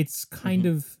 But it's kind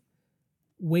of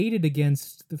weighted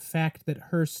against the fact that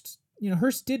Hearst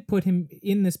did put him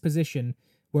in this position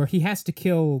where he has to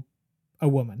kill a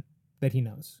woman that he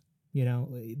knows.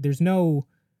 There's no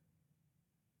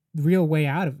real way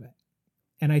out of it.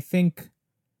 And I think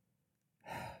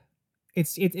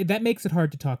that makes it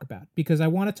hard to talk about, because I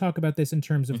want to talk about this in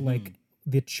terms of like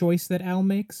the choice that Al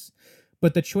makes,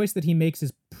 but the choice that he makes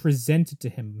is presented to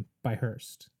him by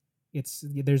Hearst.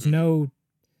 There's no,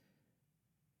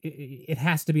 it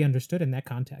has to be understood in that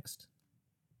context.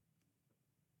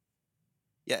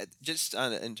 Yeah, just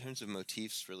in terms of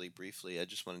motifs, really briefly, I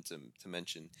just wanted to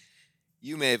mention,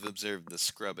 you may have observed the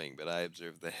scrubbing, but I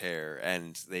observed the hair,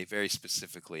 and they very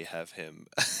specifically have him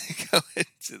go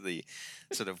into the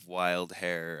sort of wild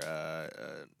hair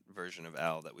version of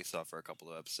Al that we saw for a couple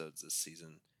of episodes this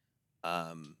season.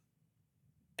 And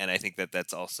I think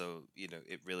that's also,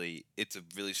 it's a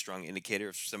really strong indicator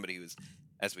of somebody who's,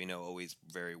 as we know, always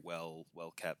very well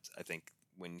kept. I think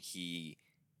when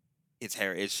his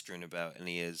hair is strewn about and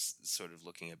he is sort of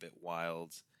looking a bit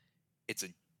wild, it's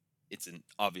an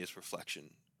obvious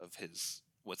reflection of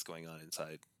what's going on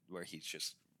inside, where he's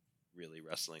just really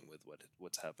wrestling with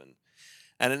what's happened.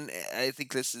 And I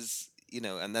think this is,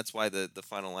 and that's why the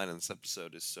final line of this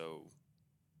episode is so,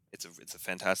 it's a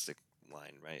fantastic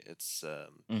line, right? It's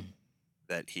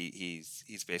that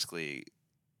he's basically,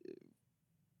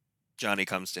 Johnny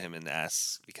comes to him and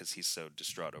asks, because he's so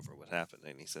distraught over what happened,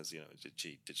 and he says,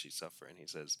 did she suffer? And he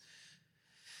says,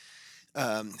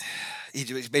 um, he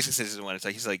basically says he doesn't want to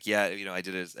talk. He's like, yeah, I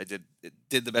did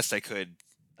the best I could.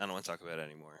 I don't want to talk about it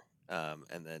anymore.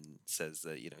 And then says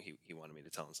that he wanted me to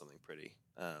tell him something pretty.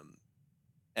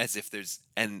 As if there's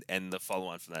and the follow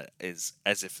on from that is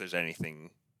as if there's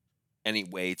any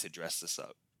way to dress this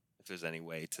up. As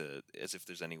if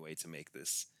there's any way to make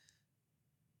this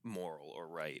moral or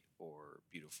right or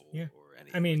beautiful or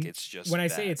anything. I mean, it's just when I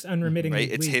say it's unremittingly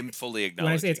bleak, it's him fully acknowledging.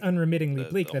 When I say it's unremittingly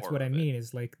bleak, that's what I mean.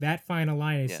 Is like that final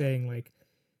line is saying like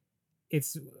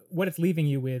it's what it's leaving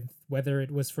you with, whether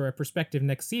it was for a perspective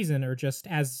next season or just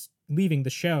as leaving the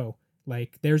show.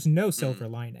 Like there's no silver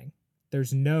lining.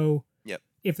 There's no. Yep.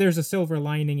 If there's a silver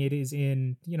lining, it is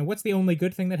in what's the only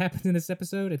good thing that happens in this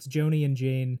episode? It's Joni and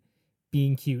Jane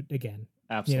being cute again.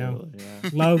 Absolutely.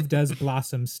 Love does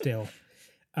blossom still.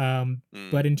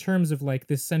 But in terms of like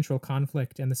this central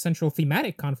conflict and the central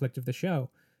thematic conflict of the show,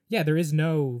 there is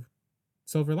no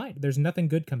silver lining. There's nothing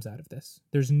good comes out of this.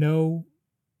 There's no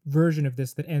version of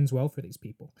this that ends well for these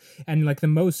people. And like the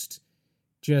most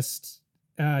just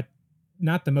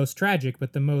not the most tragic,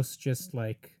 but the most just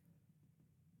like,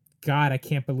 God, I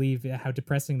can't believe how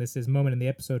depressing this is moment in the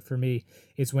episode for me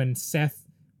is when Seth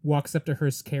walks up to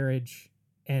Hearst's carriage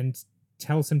and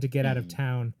tells him to get out of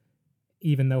town,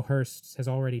 even though Hearst has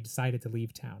already decided to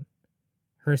leave town.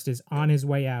 Hearst is on his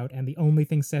way out, and the only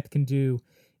thing Seth can do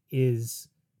is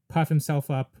puff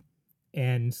himself up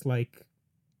and like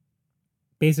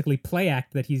basically play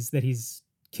act that he's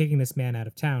kicking this man out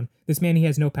of town. This man he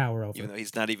has no power over. Even though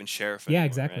he's not even sheriff anymore,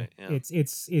 exactly. Right? Yeah. It's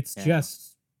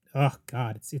just oh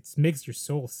God, it makes your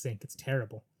soul sink. It's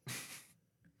terrible.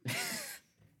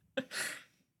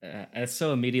 It's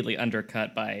so immediately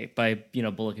undercut by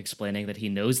Bullock explaining that he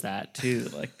knows that too.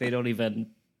 Like they don't even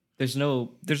there's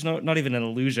not even an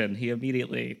illusion. He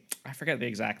immediately, I forget the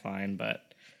exact line,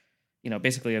 but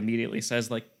basically immediately says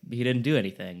like he didn't do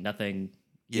anything, nothing.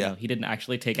 He didn't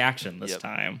actually take action this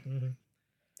time. Mm-hmm.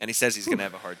 And he says he's gonna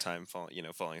have a hard time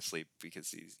falling asleep because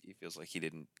he feels like he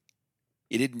didn't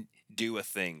do a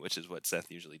thing, which is what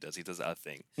Seth usually does. He does a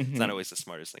thing. It's not always the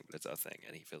smartest thing, but it's a thing,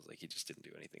 and he feels like he just didn't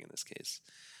do anything in this case.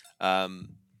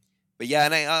 But yeah,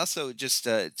 and I also just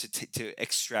to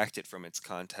extract it from its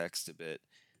context a bit,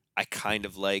 I kind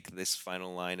of like this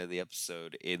final line of the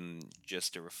episode in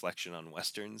just a reflection on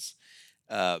westerns,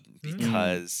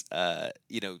 because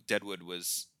Deadwood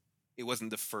wasn't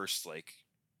the first like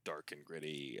dark and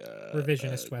gritty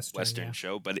revisionist western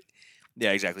show, but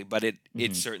exactly. But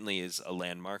it certainly is a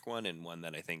landmark one, and one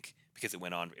that I think because it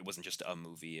went on, it wasn't just a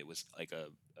movie; it was like a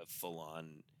full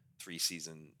on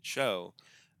 3-season show.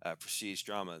 Prestige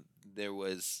drama. There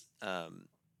was to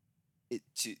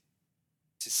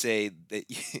say that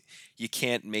you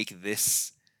can't make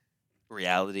this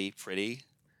reality pretty,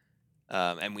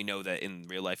 and we know that in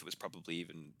real life it was probably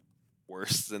even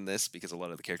worse than this because a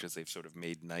lot of the characters they've sort of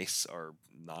made nice are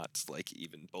not like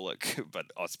even Bullock, but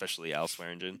especially Al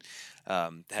Swearingen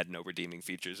had no redeeming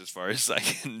features as far as I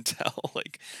can tell.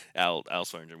 Like Al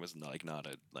Swearingen was not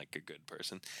a good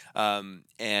person,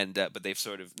 but they've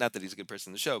sort of, not that he's a good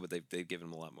person in the show, but they've given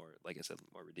him a lot more, like I said,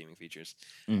 more redeeming features.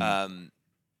 But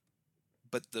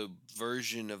the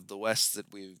version of the West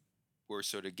that we were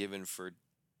sort of given for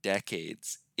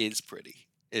decades is pretty.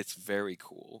 It's very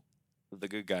cool. The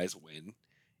good guys win.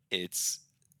 It's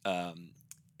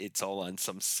all on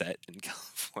some set in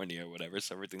California or whatever,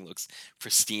 so everything looks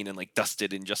pristine and like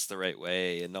dusted in just the right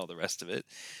way and all the rest of it.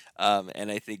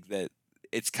 And I think that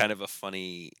it's kind of a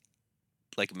funny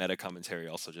like meta commentary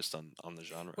also just on the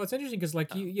genre. Well, it's interesting because like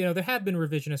there have been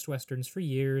revisionist westerns for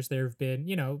years. There have been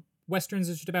westerns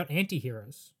is just about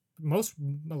anti-heroes.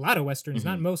 A lot of westerns,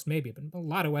 not most maybe, but a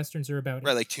lot of westerns are about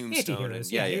like Tombstone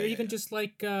anti-heroes. Yeah. Even just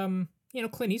like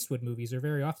Clint Eastwood movies are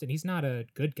very often, he's not a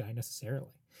good guy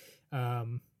necessarily.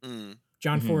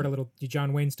 John Ford, a little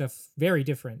John Wayne stuff, very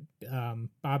different,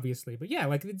 obviously. But yeah,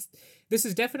 like this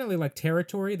is definitely like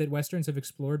territory that westerns have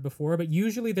explored before, but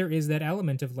usually there is that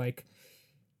element of like,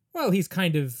 well, he's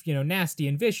kind of, nasty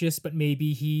and vicious, but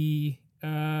maybe he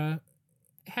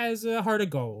has a heart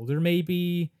of gold, or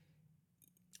maybe...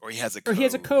 Or he has a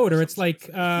code, or it's like...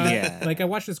 Like, I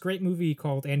watched this great movie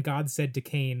called And God Said to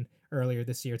Cain earlier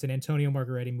this year. It's an Antonio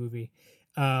Margheriti movie.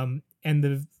 And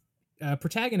the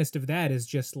protagonist of that is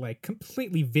just, like,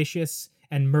 completely vicious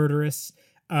and murderous.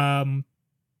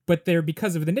 But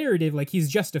because of the narrative, like, he's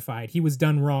justified. He was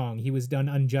done wrong. He was done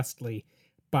unjustly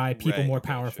by people more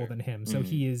powerful than him. So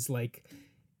he is like,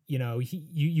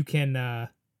 you can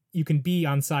be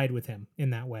on side with him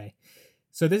in that way.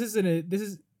 So this is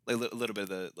like a little bit of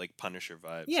the like Punisher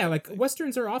vibes. Yeah, like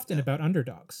westerns are often about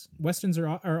underdogs. Westerns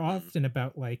are often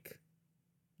about like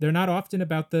they're not often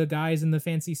about the guys in the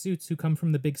fancy suits who come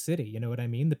from the big city. You know what I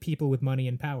mean? The people with money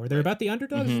and power. They're about the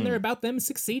underdogs, and they're about them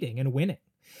succeeding and winning.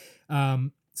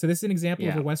 So this is an example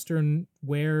of a Western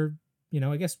where,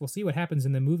 I guess we'll see what happens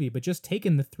in the movie, but just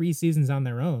taking the 3 seasons on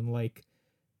their own, like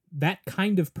that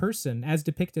kind of person as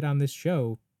depicted on this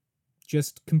show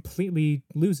just completely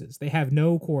loses. They have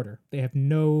no quarter. They have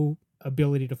no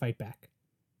ability to fight back.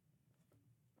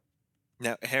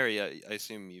 Now, Harry, I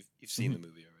assume you've seen the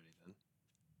movie already then.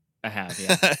 I have,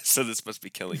 yeah. So this must be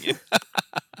killing you.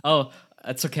 Oh,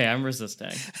 that's okay. I'm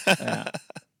resisting. Yeah.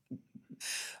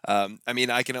 I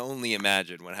mean, I can only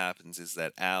imagine what happens is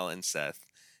that Al and Seth,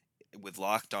 with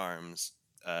locked arms,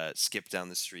 skip down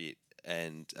the street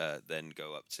and then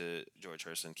go up to George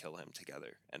Hurst and kill him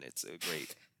together, and it's a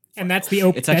great. And that's the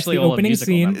It's actually all opening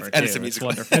scene. It's a musical.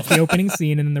 Wonderful. That's the opening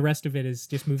scene, and then the rest of it is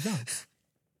just moves on.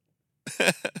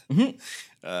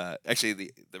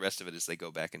 Actually, the rest of it is they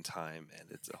go back in time, and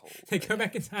it's a whole. They go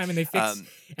back in time and they fix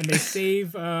and they save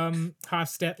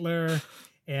Hostetler,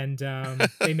 and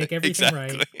they make everything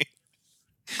right.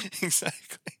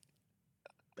 Exactly.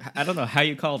 I don't know how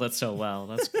you called it so well.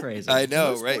 That's crazy. I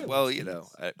know, right? Well,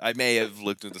 I may have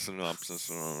looked at the synopsis.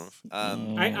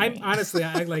 I'm honestly,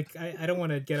 I don't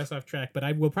want to get us off track, but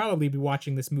I will probably be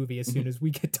watching this movie as soon as we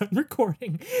get done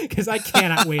recording because I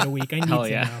cannot wait a week. I need to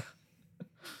know.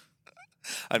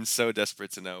 I'm so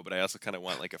desperate to know, but I also kind of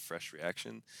want like a fresh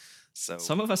reaction. So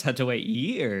some of us had to wait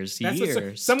years.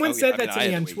 Someone said that to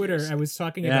me on Twitter. Years. I was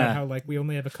talking about how like we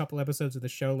only have a couple episodes of the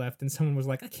show left, and someone was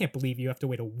like, "I can't believe you have to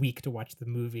wait a week to watch the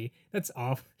movie." That's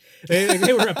awful.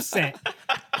 They were upset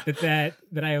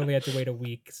that I only had to wait a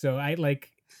week. So I like.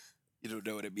 You don't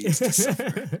know what it means to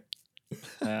suffer.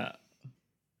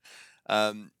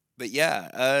 But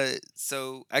yeah.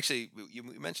 So actually, you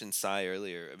mentioned Sai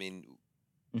earlier. I mean,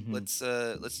 let's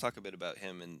talk a bit about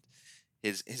him and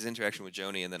his interaction with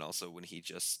Joni, and then also when he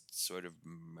just sort of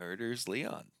murders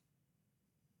Leon.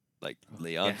 Like,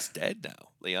 Leon's dead now.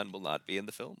 Leon will not be in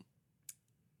the film.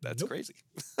 That's crazy.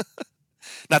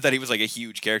 Not that he was like a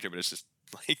huge character, but it's just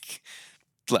like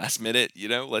last minute,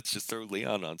 let's just throw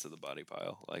Leon onto the body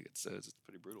pile. Like it's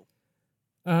pretty brutal.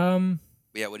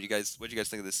 Yeah, what do you guys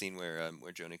think of the scene where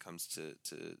Joni comes to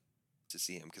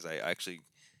see him? Because I actually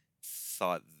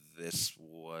thought this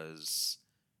was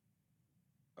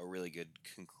a really good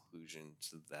conclusion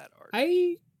to that arc.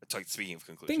 Speaking of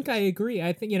conclusions, I think I agree.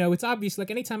 I think it's obvious. Like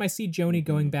anytime I see Joni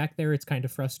going back there, it's kind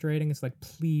of frustrating. It's like,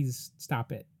 please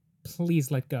stop it.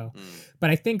 Please let go. But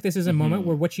I think this is a moment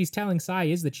where what she's telling Sai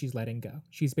is that she's letting go.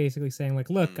 She's basically saying like,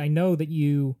 look, I know that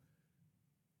you.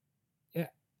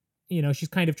 She's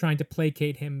kind of trying to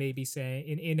placate him, maybe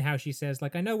saying in how she says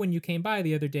like, I know when you came by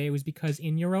the other day, it was because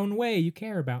in your own way you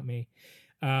care about me.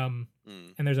 And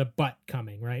there's a but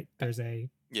coming, right? There's a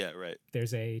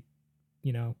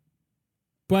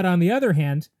but on the other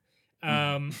hand,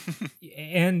 and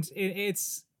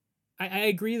it's I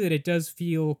agree that it does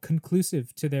feel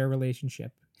conclusive to their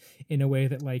relationship in a way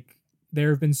that like there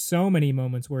have been so many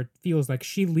moments where it feels like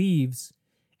she leaves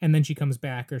and then she comes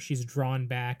back, or she's drawn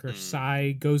back, or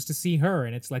Sai goes to see her,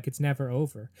 and it's like it's never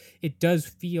over. It does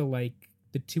feel like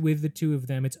the two of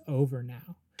them, it's over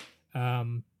now.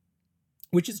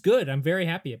 Which is good. I'm very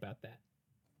happy about that.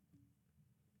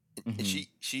 She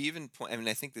even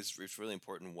I think it's really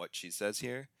important what she says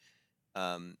here,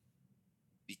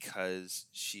 because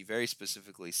she very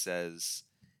specifically says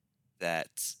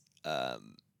that,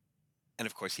 and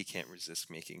of course he can't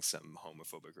resist making some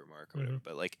homophobic remark or whatever,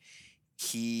 but like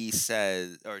she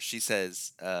says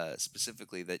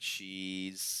specifically that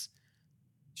she's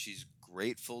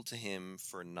grateful to him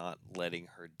for not letting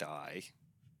her die.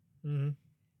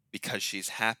 Because she's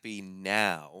happy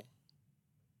now,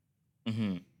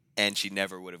 and she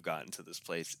never would have gotten to this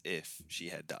place if she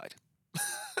had died.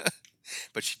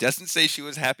 But she doesn't say she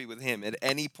was happy with him at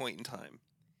any point in time,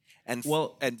 and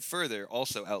further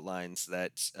also outlines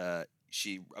that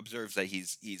she observes that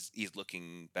he's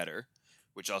looking better,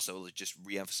 which also just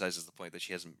reemphasizes the point that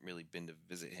she hasn't really been to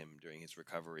visit him during his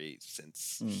recovery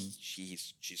since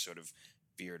she's sort of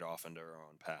veered off into her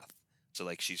own path. So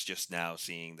like she's just now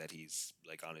seeing that he's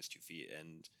like on his 2 feet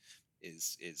and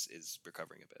is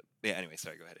recovering a bit. Yeah. Anyway,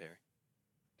 sorry. Go ahead, Harry.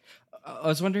 I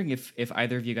was wondering if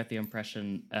either of you got the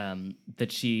impression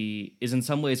that she is in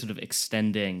some ways sort of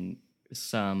extending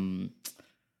some.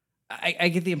 I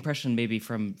get the impression maybe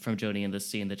from Joni in this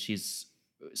scene that she's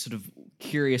sort of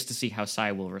curious to see how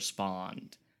Sai will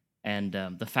respond, and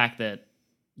the fact that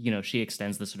she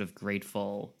extends this sort of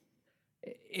grateful.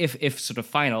 If sort of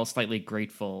final, slightly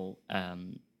grateful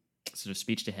sort of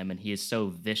speech to him, and he is so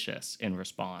vicious in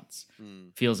response,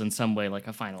 feels in some way like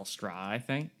a final straw, I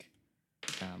think.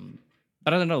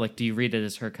 But I don't know, like, do you read it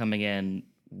as her coming in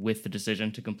with the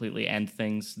decision to completely end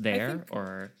things there, think-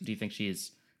 or do you think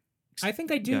she's? I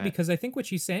think I Go do, ahead. because I think what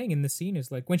she's saying in the scene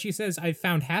is like, when she says "I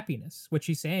found happiness," what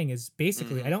she's saying is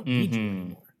basically, I don't need you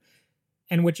anymore.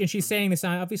 And she's saying this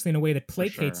obviously in a way that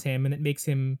placates him and that makes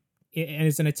him, and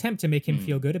is an attempt to make him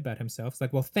feel good about himself. It's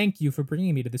like, well, thank you for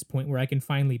bringing me to this point where I can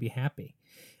finally be happy.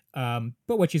 But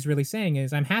what she's really saying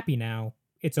is, I'm happy now.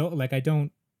 It's like, I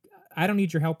don't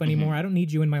need your help anymore. I don't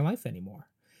need you in my life anymore.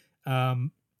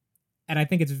 And I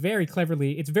think it's very clever,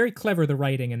 the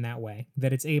writing in that way,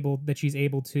 that she's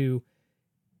able to,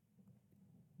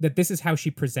 that this is how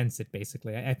she presents it,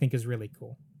 basically. I think is really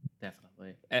cool.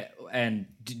 Definitely. And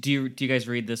do you guys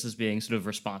read this as being sort of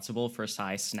responsible for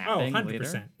Sai snapping 100%.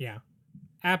 later? Yeah.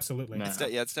 Absolutely. No.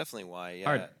 It's definitely why.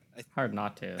 Yeah. Hard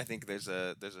not to. I think there's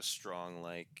a strong,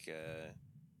 like,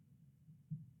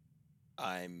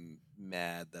 I'm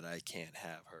mad that I can't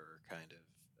have her kind of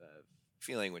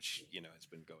feeling, which has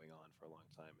been going on for a long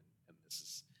time, and this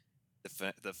is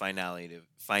the finality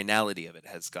of it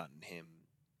has gotten him,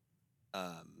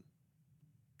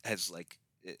 has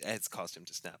caused him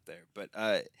to snap there. But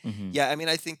yeah, I mean,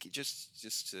 I think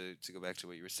just to go back to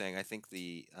what you were saying, I think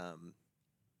it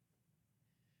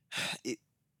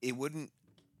wouldn't.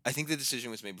 I think the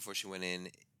decision was made before she went in.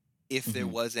 If there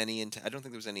was any, I don't think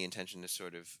there was any intention to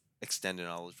sort of extend an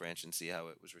olive branch and see how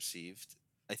it was received.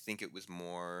 I think it was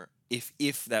more, if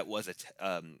that was if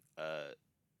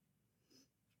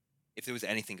there was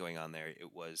anything going on there,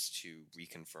 it was to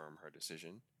reconfirm her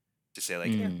decision, to say,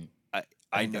 like,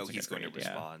 I know he's going to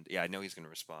respond. Yeah, I know he's going to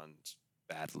respond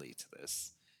badly to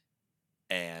this,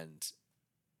 and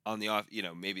on the off,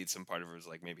 maybe some part of her was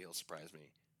like, maybe he'll surprise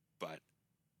me, but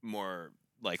more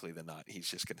likely than not, he's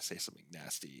just going to say something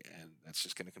nasty, and that's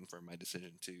just going to confirm my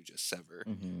decision to just sever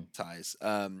ties.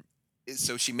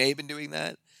 So she may have been doing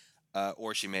that,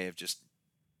 or she may have just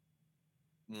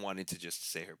wanted to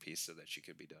just say her piece so that she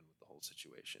could be done with the whole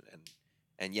situation.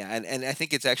 And yeah, and I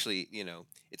think it's actually,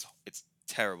 it's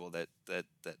terrible that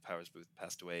Powers Booth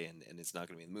passed away, and it's not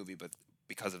going to be in the movie, but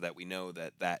because of that, we know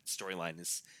that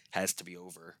storyline has to be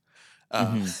over.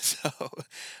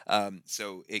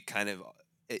 So it kind of,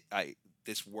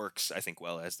 this works, I think,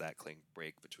 well as that clean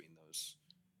break between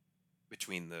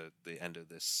the end of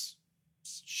this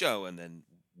show and then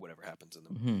whatever happens in the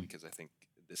movie, because I think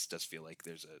this does feel like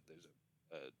there's a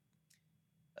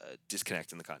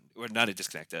disconnect in the or not a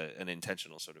disconnect, an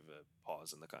intentional sort of a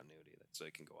pause in the continuity, so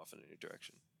it can go off in a new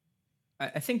direction.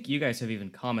 I think you guys have even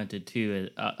commented too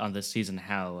on this season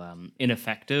how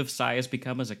ineffective Sai has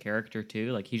become as a character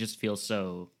too. Like, he just feels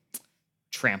so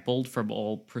trampled from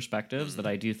all perspectives that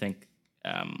I do think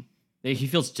he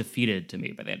feels defeated to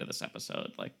me by the end of this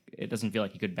episode. Like, it doesn't feel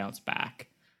like he could bounce back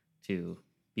to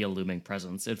be a looming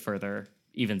presence in further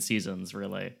even seasons,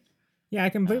 really. Yeah, I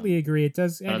completely agree. It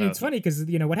does, and it's funny because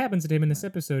what happens to him in this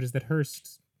episode is that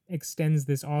Hearst extends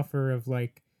this offer of,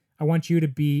 like, I want you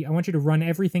to run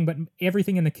everything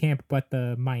in the camp but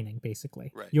the mining,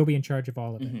 basically. Right. You'll be in charge of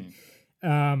all of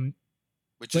it.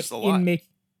 Which is a lot.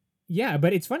 Yeah,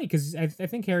 but it's funny because I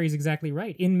think Harry's exactly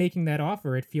right. In making that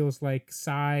offer, it feels like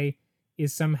Sai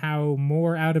is somehow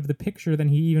more out of the picture than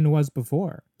he even was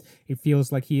before. It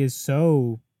feels like he is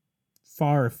so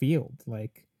far afield,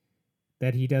 like,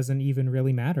 that he doesn't even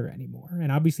really matter anymore.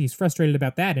 And obviously he's frustrated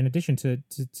about that, in addition to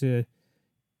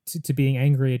being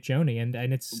angry at Joni. And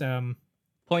it's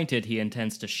pointed he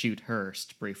intends to shoot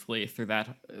Hearst briefly through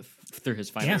his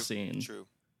final scene. True.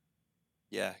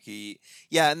 Yeah,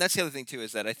 and that's the other thing too,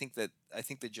 is that I think the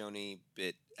Joni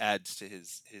bit adds to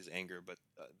his anger, but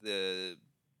the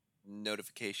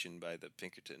notification by the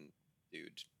Pinkerton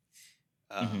dude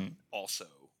also,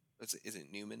 is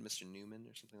it Newman, Mr. Newman,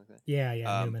 or something like that?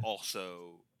 Yeah, Newman.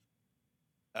 Also,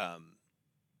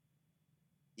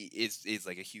 is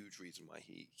like a huge reason why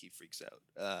he freaks out,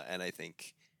 and I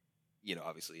think,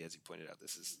 obviously, as you pointed out,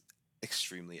 this is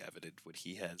extremely evident when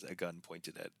he has a gun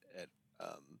pointed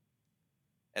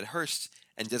at Hearst,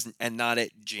 and not at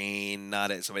Jane,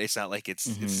 not at somebody. It's not like this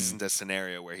isn't a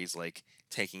scenario where he's like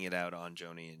taking it out on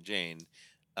Joni and Jane,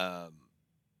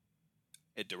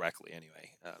 it directly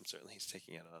anyway. Certainly he's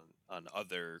taking it on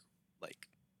other, like,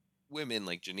 women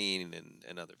like Janine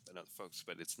and other folks,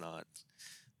 but it's not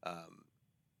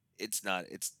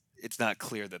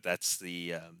clear that that's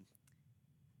the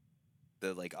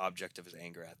like object of his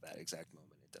anger at that exact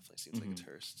moment. It definitely seems like it's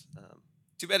Hearst.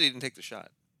 Too bad he didn't take the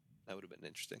shot. That would have been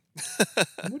interesting.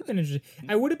 It would have been interesting.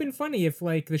 It would have been funny if,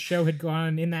 like, the show had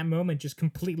gone in that moment just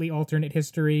completely alternate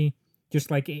history. Just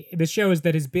like the shows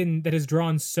that has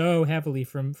drawn so heavily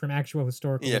from actual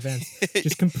historical events,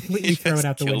 just completely throw it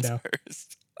out the window.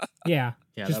 Yeah,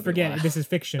 Yeah, Just that'd be forget wild. this is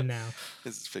fiction now.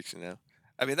 This is fiction now.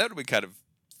 I mean, that would have been kind of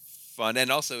fun, and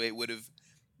also it would have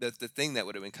the thing that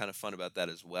would have been kind of fun about that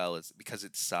as well is because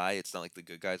it's Psy. It's not like the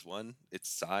good guys won. It's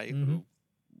Psy Mm-hmm.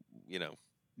 who,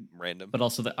 random. But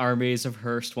also the armies of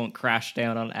Hearst won't crash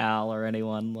down on Al or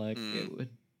anyone. Like it would,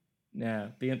 yeah,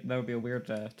 that would be a weird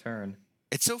turn.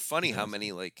 It's so funny how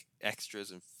many like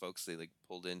extras and folks they like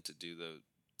pulled in to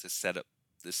to set up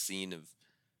the scene of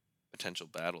potential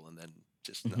battle, and then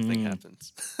just nothing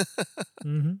happens.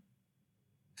 Mm-hmm.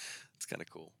 It's kind of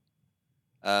cool.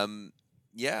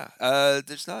 Yeah.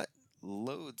 There's not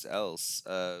loads else.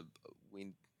 It's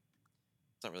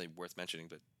not really worth mentioning,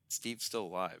 but Steve's still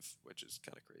alive, which is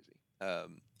kind of crazy.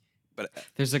 But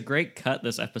there's a great cut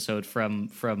this episode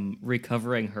from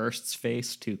recovering Hearst's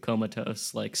face to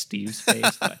comatose like Steve's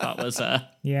face that I thought was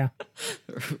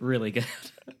really good.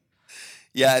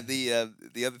 Yeah, the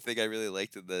other thing I really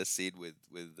liked in the scene with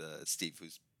Steve,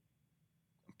 who's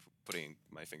putting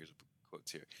my fingers up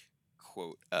quotes here,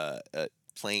 quote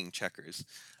playing checkers,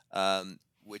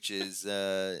 which is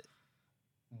the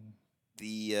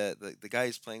guy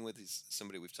he's playing with is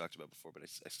somebody we've talked about before, but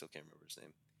I still can't remember his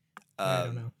name. I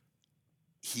don't know.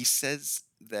 He says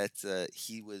that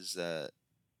he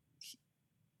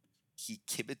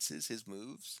kibitzes his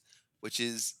moves, which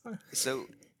is so.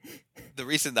 The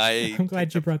reason I'm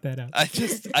glad you brought that up.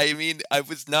 I mean, I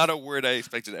was not a word I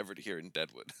expected ever to hear in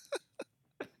Deadwood,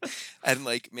 and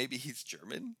like maybe he's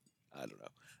German. I don't know.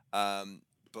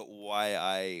 But why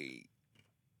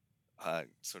I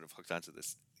sort of hooked onto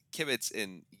this kibitz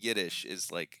in Yiddish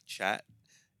is like chat.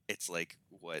 It's like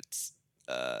what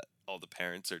all the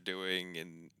parents are doing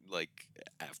in like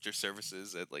after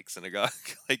services at like synagogue.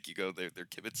 Like you go, they're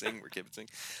kibitzing, we're kibitzing.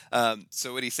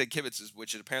 So when he said kibitzes,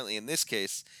 which is apparently in this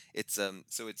case, it's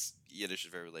so it's Yiddish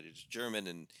is very related to German,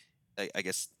 and I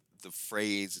guess the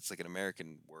phrase it's like an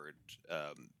American word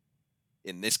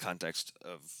in this context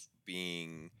of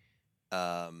being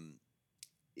in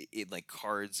like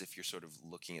cards if you're sort of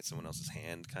looking at someone else's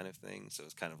hand kind of thing. So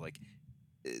it's kind of like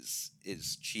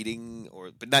is cheating,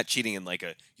 but not cheating in like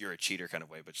a you're a cheater kind of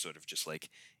way, but sort of just like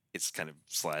it's kind of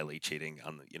slyly cheating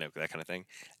on the that kind of thing.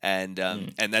 And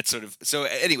and that's sort of so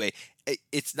anyway,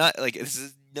 it's not like this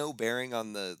is no bearing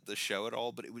on the show at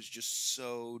all, but it was just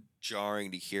so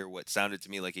jarring to hear what sounded to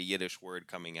me like a Yiddish word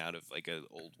coming out of like an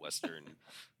old Western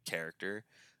character.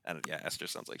 And yeah, Esther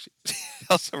sounds like she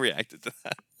also reacted to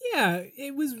that. Yeah,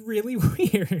 it was really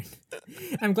weird.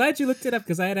 I'm glad you looked it up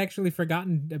because I had actually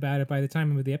forgotten about it by the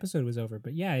time the episode was over.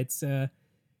 But yeah, it's I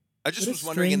just was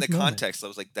wondering in the context. I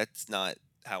was like, that's not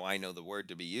how I know the word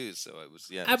to be used. So it was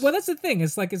well, that's the thing.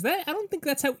 It's like, is that? I don't think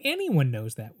that's how anyone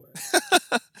knows that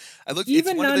word. I looked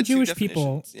even non-Jewish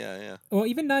people. Yeah. Well,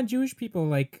 even non-Jewish people,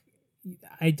 like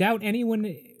I doubt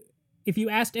anyone. If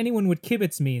you asked anyone what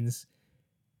kibbutz means,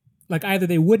 like either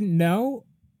they wouldn't know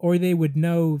or they would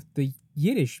know the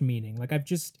Yiddish meaning. Like and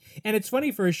it's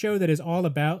funny for a show that is all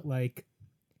about like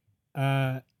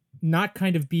not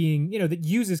kind of being, that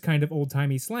uses kind of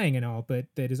old-timey slang and all, but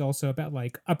that is also about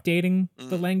like updating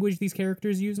the language these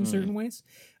characters use in certain ways.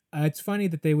 It's funny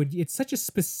that it's such a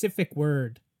specific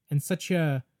word and such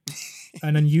an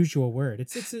unusual word.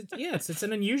 It's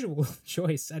an unusual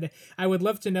choice. I would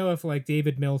love to know if like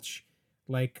David Milch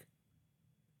like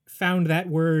found that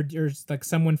word, or like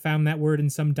someone found that word in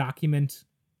some document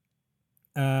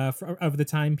of the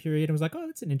time period and was like, oh,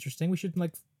 that's an interesting, we should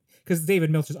like, because David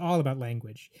Milch is all about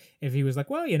language. If he was like,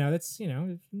 well, that's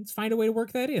let's find a way to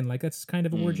work that in, like that's kind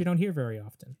of a word you don't hear very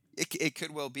often. It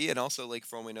could well be, and also like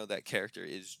for all we know that character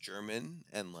is German,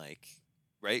 and like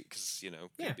right, because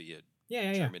could be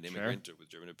a German immigrant or with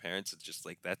German parents. It's just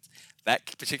like that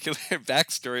particular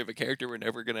backstory of a character we're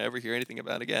never gonna ever hear anything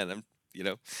about again.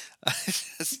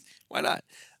 Just, why not?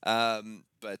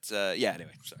 But yeah,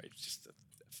 anyway, sorry, just a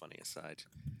funny aside.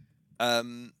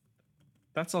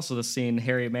 That's also the scene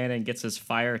Harry Manning gets his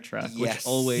fire truck, yes.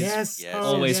 which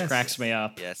always cracks me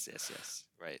up. Yes,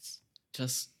 right.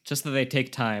 Just that they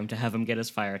take time to have him get his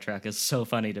fire truck is so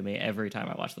funny to me every time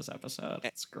I watch this episode.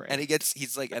 It's great. And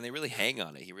he's like, and they really hang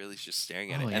on it. He really is just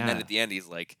staring at it. And then at the end, he's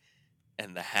like,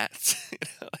 and the hat,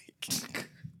 like.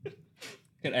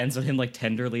 It ends with him like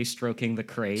tenderly stroking the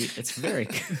crate. It's very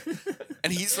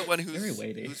and he's the one very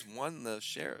weighty. Who's won the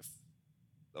sheriff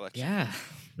election. Yeah.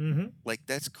 Mm-hmm. Like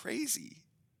that's crazy.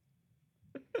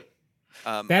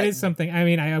 That is something. I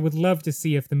mean, I would love to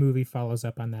see if the movie follows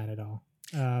up on that at all.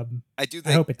 I do.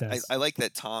 I hope it does. I like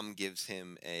that Tom gives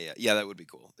him a. Yeah, that would be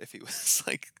cool if he was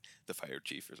like the fire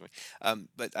chief or something.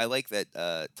 But I like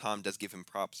that Tom does give him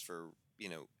props for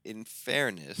in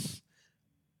fairness.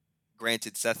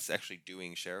 Granted, Seth's actually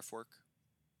doing sheriff work,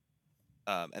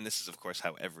 and this is of course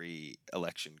how every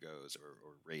election goes or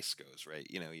race goes, right?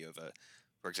 You know, you have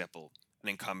for example, an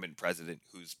incumbent president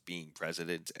who's being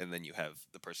president, and then you have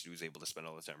the person who's able to spend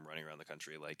all the time running around the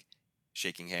country like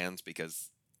shaking hands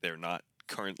because they're not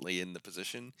currently in the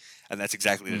position. And that's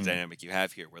exactly the Mm. dynamic you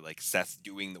have here, where like Seth's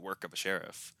doing the work of a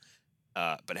sheriff,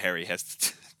 but Harry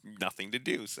has nothing to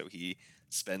do, so he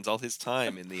spends all his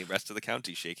time in the rest of the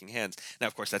county shaking hands. Now,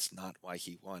 of course, that's not why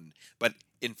he won, but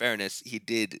in fairness, he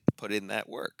did put in that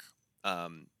work.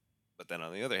 Um, but then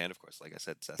on the other hand, of course, like I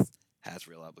said, Seth has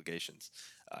real obligations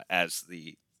as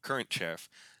the current sheriff.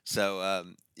 So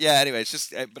yeah. Anyway, it's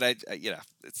just, but you know,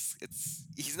 it's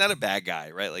he's not a bad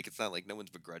guy, right? Like it's not like no one's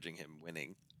begrudging him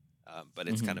winning, but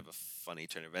it's kind Mhm. of a funny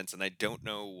turn of events, and I don't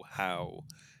know how.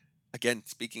 Again,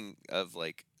 speaking of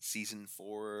like season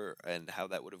 4 and how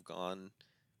that would have gone,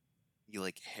 you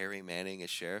like Harry Manning as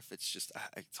sheriff. It's just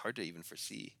it's hard to even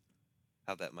foresee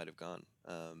how that might have gone.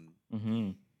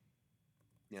 Mhm.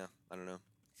 Yeah, I don't know.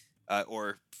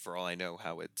 Or for all I know,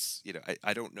 how it's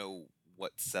I don't know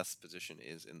what Seth's position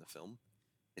is in the film.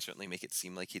 They certainly make it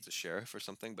seem like he's a sheriff or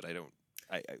something, but I don't.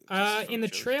 I just from In the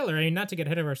the trailers. trailer, I mean, not to get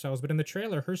ahead of ourselves, but in the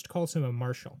trailer, Hearst calls him a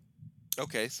marshal.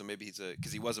 Okay, so maybe he's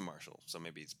because he was a marshal, so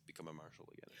maybe he's become a marshal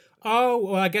again. Oh,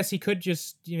 well, I guess he could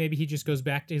just maybe he just goes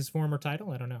back to his former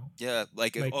title. I don't know. Yeah,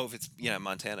 like Like, if it's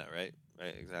Montana, right?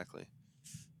 Right, exactly.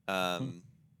 Hmm. Um,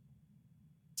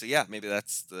 so yeah, maybe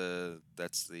that's the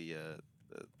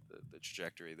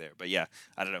trajectory there. But yeah,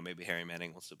 I don't know. Maybe Harry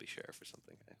Manning will still be sheriff or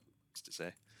something. Who's to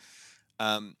say?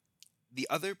 Um, the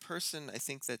other person I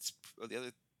think the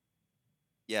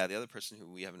other person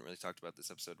who we haven't really talked about this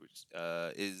episode, which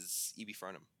is E.B.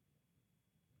 Farnham,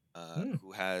 hmm.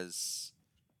 who has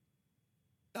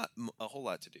not a whole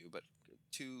lot to do, but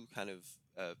two kind of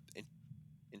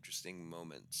interesting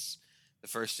moments. The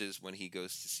first is when he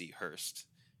goes to see Hearst.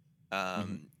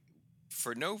 Mhm.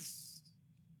 For no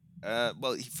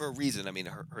for a reason. I mean,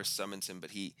 her summons him,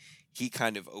 but he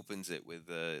kind of opens it with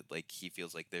like he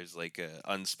feels like there's like a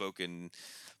unspoken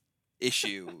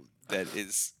issue that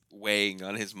is weighing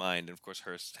on his mind, and of course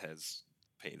Hearst has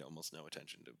paid almost no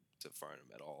attention to Farnham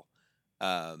at all.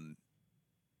 Um,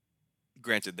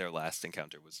 Granted, their last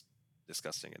encounter was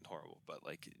disgusting and horrible, but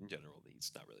like in general,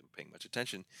 he's not really paying much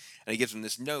attention, and he gives him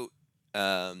this note.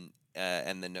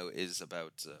 And the note is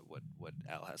about what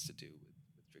Al has to do with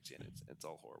Trixie, and it's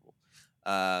all horrible.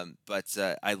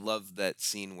 But I love that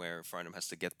scene where Farnham has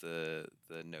to get the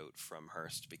note from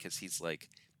Hearst, because he's like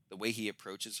the way he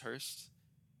approaches Hearst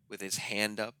with his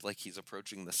hand up like he's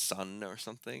approaching the sun or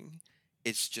something.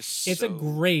 It's just It's a so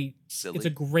great it's a silly.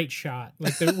 great shot.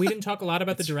 Like we didn't talk a lot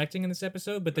about the It's directing in this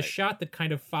episode, but the right, shot that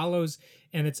kind of follows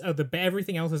and it's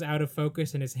everything else is out of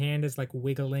focus and his hand is like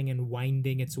wiggling and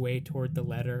winding its way toward the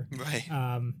letter. right.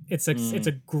 It's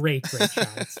a great shot.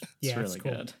 It's It's really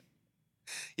cool. good.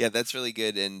 Yeah, that's really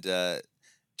good. And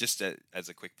just as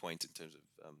a quick point in terms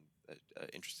of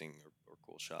interesting or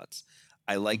cool shots,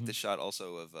 I like the Mhm. shot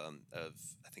also of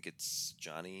I think it's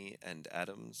Johnny and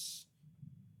Adams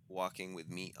walking with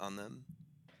meat on them.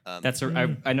 That's Mm. I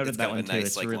It's noted kind that of a one too. nice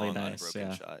It's like really long nice. unbroken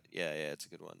Yeah. shot. Yeah, it's a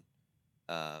good one.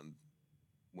 Um,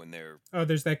 when they're Oh,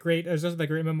 there's also that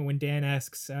great moment when Dan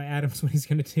asks Adams what he's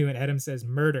going to do and Adams says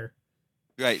murder.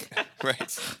 right,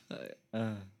 right.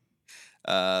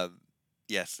 Uh,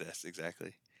 Yes,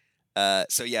 exactly.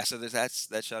 So yeah, so there's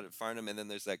that shot of Farnham, and then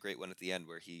there's that great one at the end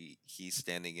where he's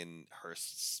standing in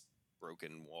Hearst's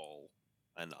broken wall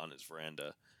and on his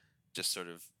veranda, just sort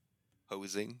of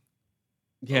posing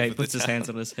yeah, he over the puts his hands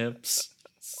town. on his hips.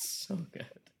 So good.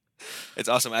 It's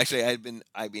awesome. Actually, I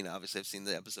mean, obviously I've seen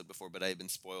the episode before, but I had been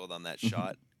spoiled on that Mhm.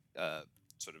 shot.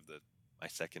 Sort of my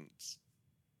second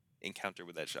encounter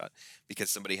with that shot, because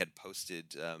somebody had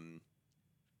posted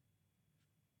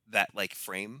that like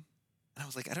frame, and I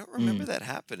was like, I don't remember Mm. that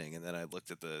happening. And then I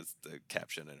looked at the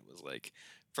caption, and it was like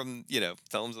from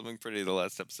Tell Him Something Pretty, the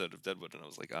last episode of Deadwood, and I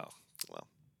was like, oh well,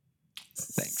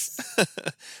 thanks.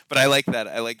 But I like that.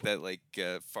 I like that, like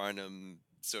Farnham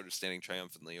sort of standing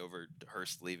triumphantly over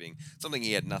Hearst leaving, something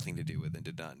he had nothing to do with and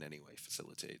did not in any way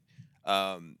facilitate.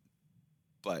 Um,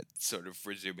 but sort of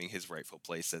resuming his rightful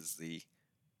place as the,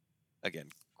 again,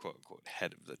 quote unquote,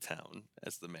 head of the town,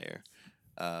 as the mayor.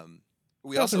 Um,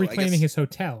 we He's also also, I reclaiming guess, his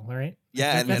hotel, right? Like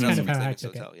yeah, that's and kind also of how I reclaiming his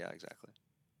took it. hotel. Yeah, exactly.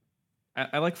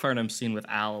 I like Farnham's scene with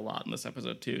Al a lot in this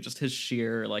episode too. Just his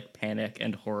sheer like panic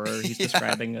and horror he's Yeah.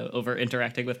 describing over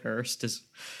interacting with Hearst is.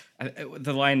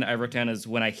 The line I wrote down is,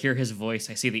 "When I hear his voice,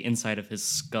 I see the inside of his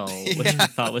skull," which I Yeah.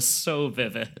 thought was so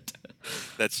vivid.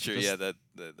 That's true. Just, Yeah,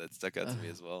 that stuck out to me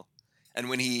as well. And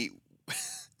when he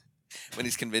when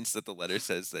he's convinced that the letter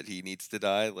says that he needs to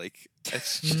die. Like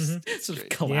it's Mm-hmm. just It it's sort of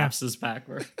great. collapses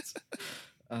backwards.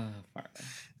 Far away.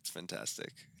 It's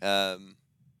fantastic.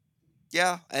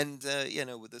 Yeah, and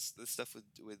with this stuff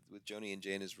with Joni and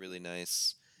Jane is really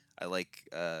nice. I like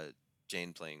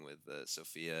Jane playing with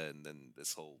Sophia, and then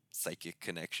this whole psychic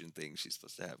connection thing she's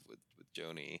supposed to have with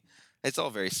Joni. It's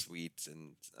all very sweet,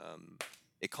 and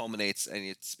it culminates.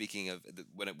 And speaking of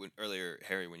when earlier,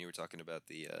 Harry, when you were talking about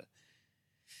the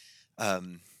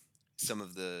some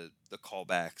of the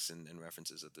callbacks and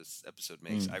references that this episode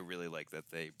makes, I really like that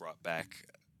they brought back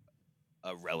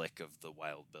a relic of the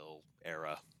Wild Bill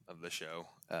era of the show.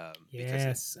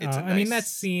 Yes. Because I mean, that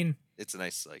scene. It's a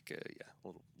nice,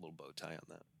 little bow tie on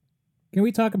that. Can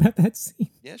we talk about that scene?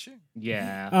 Yeah, sure.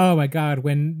 Yeah. Oh my God.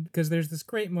 Because there's this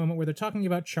great moment where they're talking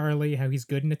about Charlie, how he's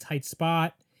good in a tight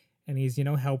spot and he's,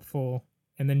 helpful.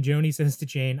 And then Joni says to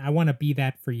Jane, "I want to be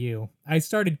that for you." I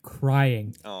started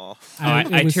crying. Oh, I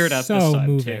teared up so this time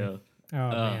moving. too. Oh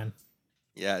man.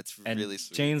 Yeah, it's and really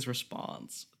sweet. Jane's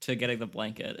response to getting the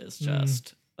blanket is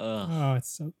just, Oh, it's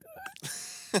so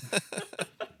good.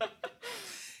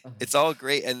 It's all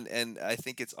great, and I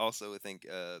think it's also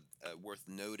worth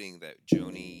noting that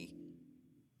Joni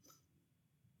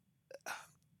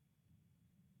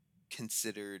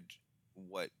considered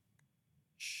what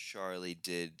Charlie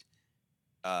did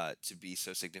to be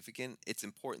so significant. It's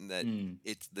important that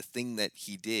it's the thing that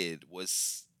he did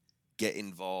was get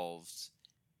involved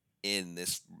in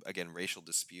this, again, racial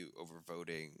dispute over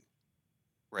voting,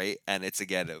 right? And it's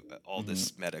again all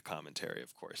this meta commentary,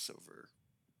 of course, over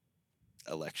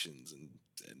elections and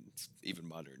even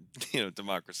modern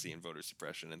democracy and voter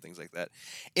suppression and things like that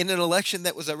in an election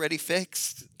that was already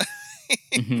fixed.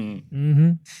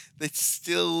 It's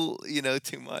still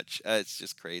too much. It's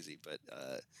just crazy, but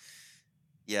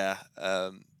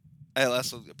I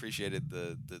also appreciated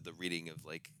the reading of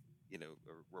a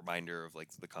reminder of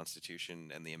the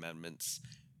Constitution and the amendments,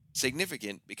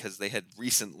 significant because they had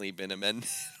recently been amended.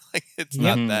 It's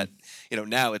not that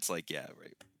now it's right,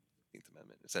 15th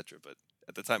Amendment, etc. But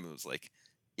at the time it was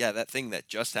that thing that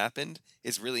just happened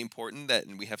is really important,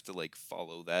 and we have to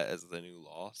follow that as the new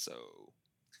law. So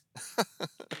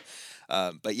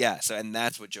but yeah, so and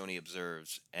that's what Joni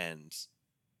observes, and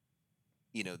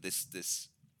this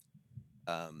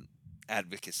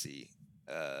advocacy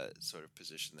sort of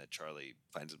position that Charlie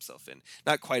finds himself in.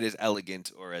 Not quite as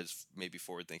elegant or as maybe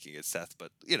forward thinking as Seth,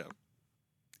 but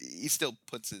he still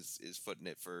puts his foot in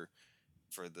it for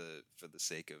the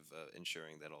sake of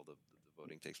ensuring that all the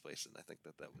voting takes place. And I think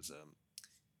that was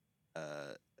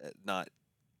not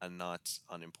a not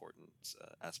unimportant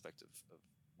aspect of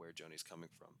where Joni's coming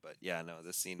from. But yeah, no,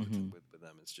 this scene with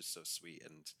them is just so sweet,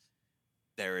 and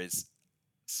there is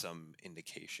some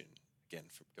indication, again,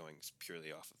 from going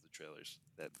purely off of the trailers,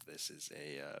 that this is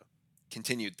a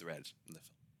continued thread in the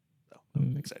film. So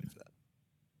I'm excited for that.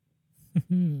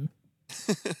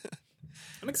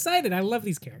 I'm excited. I love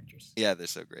these characters. Yeah, they're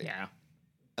so great. Yeah.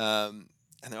 And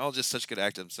they're all just such good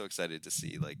actors. I'm so excited to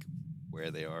see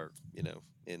where they are,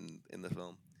 in the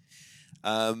film.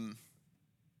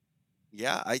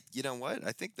 Yeah, you know what?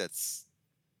 I think that's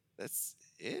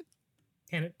it.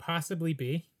 Can it possibly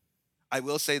be? I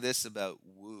will say this about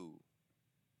Wu.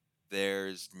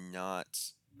 There's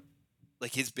not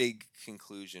his big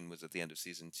conclusion was at the end of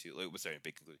season 2.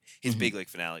 Big conclusion. His big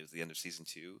finale was the end of season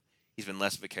 2. He's been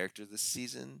less of a character this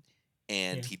season,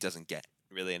 and he doesn't get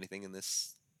really anything in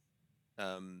this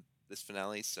this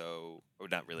finale. So, or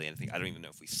not really anything. I don't even know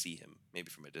if we see him, maybe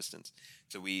from a distance.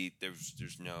 So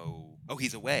there's no. Oh,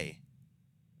 he's away,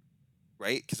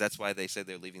 right? Because that's why they said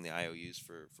they're leaving the IOUs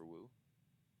for Wu.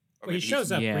 Well, he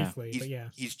shows up briefly, but yeah,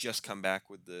 he's just come back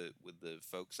with the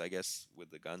folks, I guess, with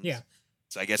the guns. Yeah.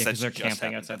 So I guess that's they're just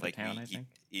camping outside the town. I think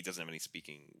he doesn't have any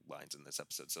speaking lines in this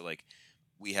episode, so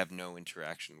we have no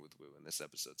interaction with Wu in this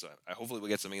episode. So I hopefully we'll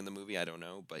get something in the movie. I don't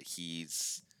know, but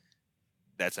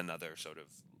that's another sort of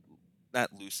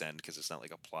not loose end because it's not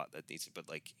a plot that needs it, but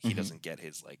he doesn't get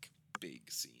his big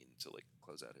scene to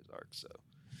close out his arc. So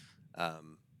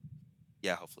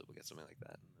yeah, hopefully we'll get something like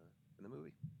that in the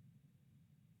movie.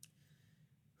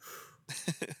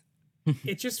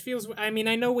 It just feels. I mean,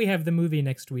 I know we have the movie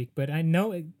next week, but I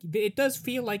know it does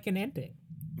feel like an ending.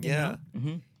 Yeah.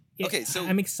 Okay, so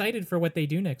I'm excited for what they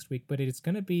do next week, but it's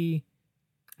gonna be.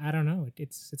 I don't know.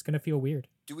 It's gonna feel weird.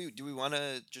 Do we want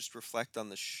to just reflect on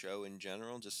the show in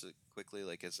general, just quickly,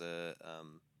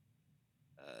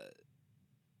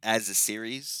 as a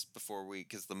series before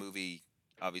because the movie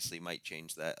obviously might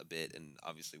change that a bit, and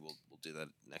obviously we'll do that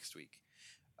next week.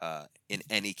 In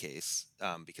any case,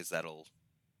 because that'll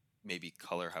maybe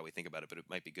color how we think about it, but it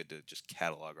might be good to just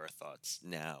catalog our thoughts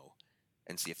now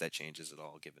and see if that changes at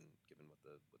all, given what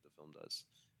the film does.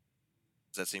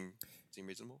 Does that seem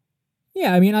reasonable?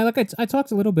 Yeah, I mean, I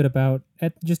talked a little bit about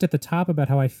at the top about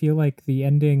how I feel like the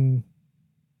ending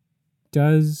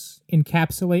does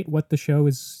encapsulate what the show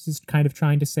is kind of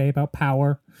trying to say about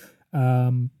power,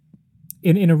 um,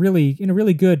 in a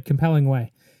really good, compelling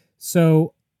way.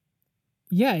 So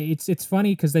yeah, it's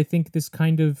funny because I think this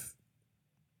kind of,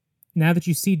 now that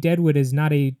you see Deadwood as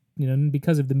not a,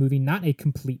 because of the movie, not a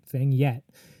complete thing yet,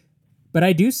 but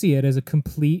I do see it as a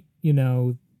complete,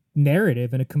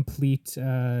 narrative and a complete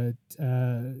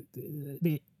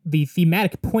the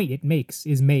thematic point it makes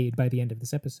is made by the end of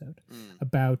this episode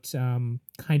about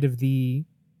kind of the,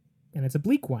 and it's a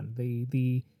bleak one,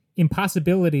 the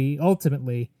impossibility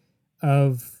ultimately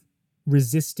of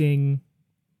resisting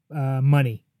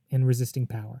money and resisting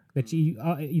power, that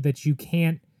you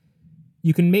can't,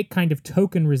 you can make kind of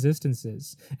token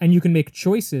resistances, and you can make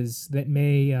choices that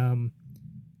may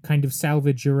kind of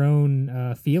salvage your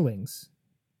own feelings,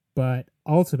 but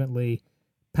ultimately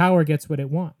power gets what it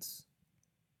wants.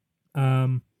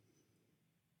 Yeah,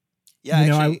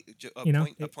 actually, a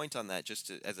it, point on that,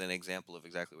 just as an example of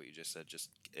exactly what you just said,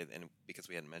 and because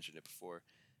we hadn't mentioned it before,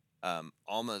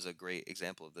 Alma is a great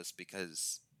example of this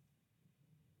because,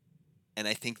 and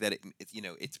I think that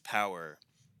it's power,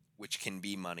 which can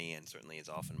be money, and certainly is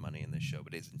often money in this show,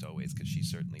 but isn't always, because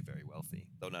she's certainly very wealthy,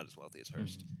 though not as wealthy as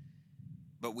Hearst.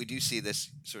 But we do see this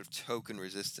sort of token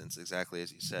resistance, exactly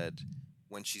as you said,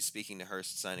 when she's speaking to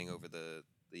Hearst, signing over the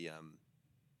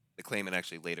claim, and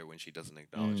actually later when she doesn't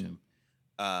acknowledge him,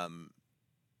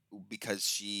 because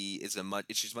she's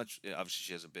much, obviously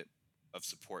she has a bit of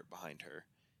support behind her,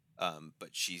 but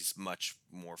she's much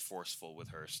more forceful with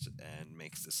Hearst and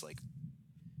makes this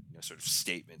sort of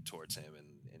statement towards him, and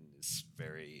is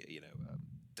very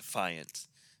defiant.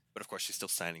 But of course she's still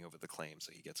signing over the claim,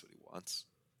 so he gets what he wants.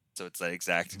 So it's that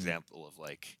exact example of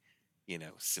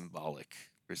symbolic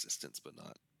resistance, but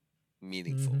not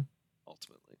meaningful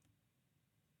ultimately.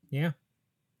 Yeah.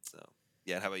 So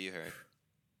yeah, how about you, Harry?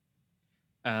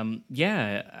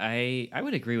 Yeah, I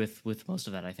would agree with most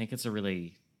of that. I think it's a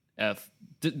really,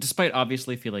 despite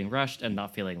obviously feeling rushed and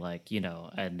not feeling like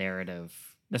a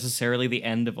narrative necessarily the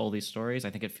end of all these stories, I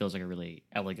think it feels like a really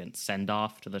elegant send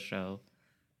off to the show.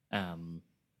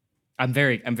 I'm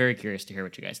very curious to hear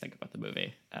what you guys think about the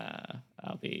movie.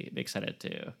 I'll be excited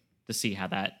to see how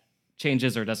that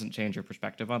changes or doesn't change your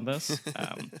perspective on this.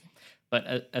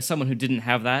 But as someone who didn't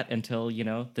have that until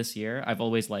this year, I've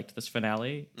always liked this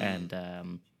finale, and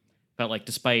felt like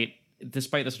despite the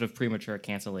sort of premature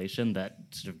cancellation, that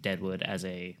sort of Deadwood as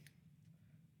a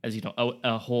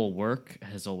whole work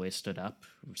has always stood up,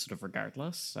 sort of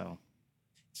regardless. So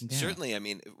yeah. Certainly, I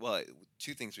mean, well,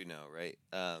 two things we know, right?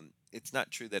 It's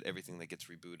not true that everything that gets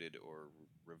rebooted or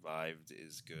revived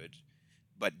is good,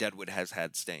 but Deadwood has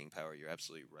had staying power. You're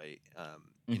absolutely right.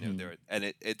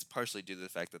 It's partially due to the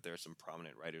fact that there are some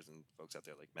prominent writers and folks out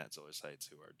there like Matt Zoller Seitz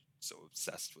who are so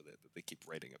obsessed with it that they keep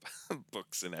writing about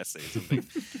books and essays and things,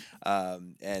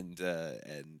 and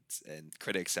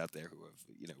critics out there who have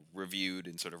reviewed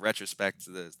in sort of retrospect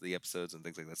the episodes and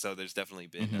things like that. So there's definitely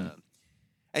been.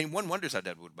 And one wonders how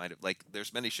Deadwood might have,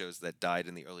 there's many shows that died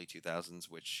in the early 2000s,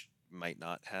 which might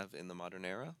not have in the modern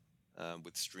era,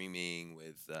 with streaming,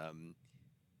 with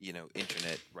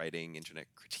internet writing,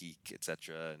 internet critique,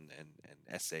 etc., and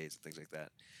essays and things like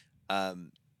that.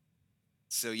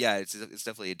 So yeah, it's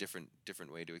definitely a different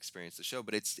way to experience the show,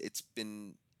 but it's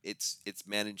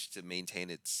managed to maintain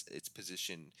its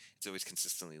position. It's always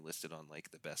consistently listed on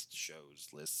the best shows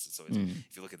lists. It's always,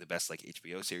 if you look at the best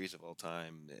HBO series of all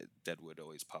time, Deadwood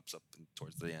always pops up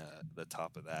towards the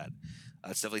top of that.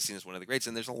 It's definitely seen as one of the greats,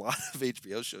 and there's a lot of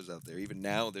HBO shows out there. Even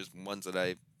now, there's ones that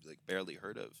I barely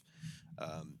heard of,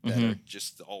 that are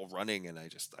just all running, and I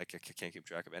can't keep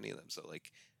track of any of them. So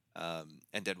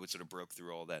and Deadwood sort of broke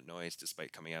through all that noise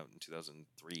despite coming out in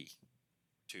 2003,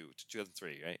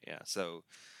 right? Yeah. So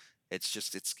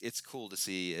it's cool to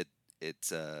see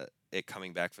it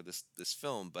coming back for this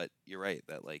film. But you're right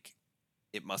that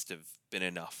it must have been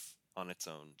enough on its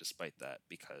own despite that,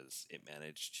 because it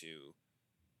managed to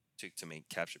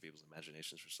capture people's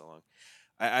imaginations for so long.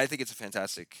 I think it's a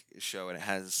fantastic show, and it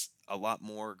has a lot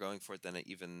more going for it than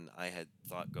even I had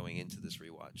thought going into this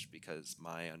rewatch, because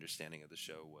my understanding of the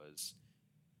show was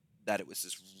that it was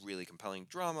this really compelling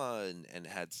drama, and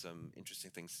had some interesting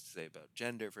things to say about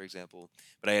gender, for example.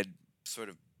 But I had sort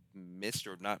of missed,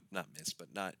 or not missed,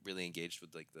 but not really engaged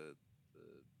with the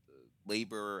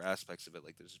labor aspects of it.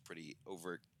 There's pretty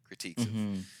overt critiques of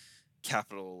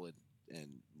capital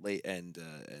and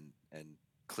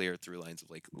clear through lines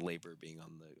of like labor being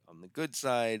on the good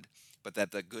side, but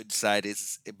that the good side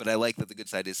is. But I like that the good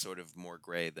side is sort of more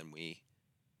gray than we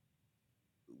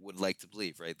would like to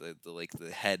believe, right? The like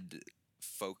the head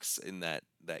folks in that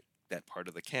part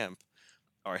of the camp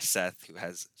are Seth, who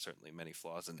has certainly many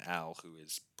flaws, and Al, who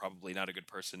is probably not a good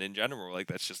person in general. Like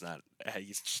that's just not.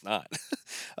 He's just not.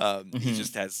 He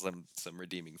just has some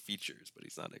redeeming features, but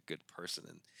he's not a good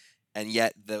person, and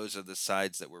yet those are the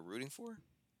sides that we're rooting for.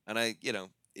 And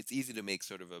it's easy to make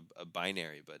sort of a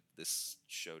binary, but this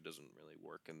show doesn't really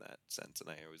work in that sense. And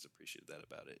I always appreciate that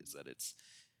about it, is that it's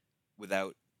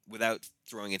without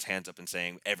throwing its hands up and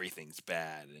saying everything's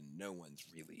bad and no one's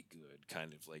really good,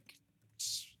 kind of like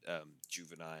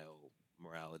juvenile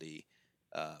morality.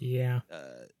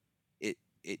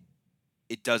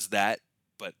 It does that,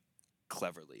 but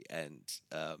cleverly and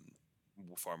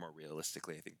far more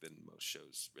realistically, I think, than most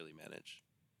shows really manage.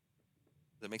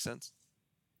 Does that make sense?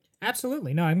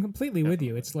 Absolutely. No, I'm completely with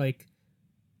you. It's like,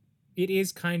 it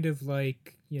is kind of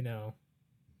like,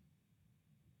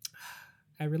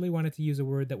 I really wanted to use a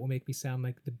word that will make me sound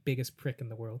like the biggest prick in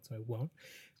the world, so I won't.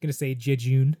 I'm going to say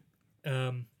jejune.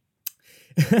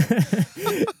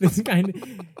 This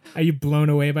are you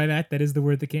blown away by that? That is the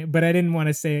word that came, but I didn't want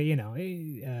to say,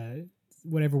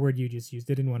 whatever word you just used.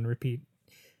 I didn't want to repeat.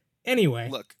 Anyway,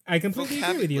 look, I completely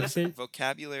agree with you.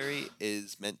 Vocabulary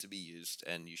is meant to be used,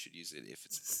 and you should use it if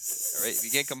it's all right. If you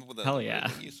can't come up with a hell yeah,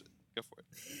 word, use it. Go for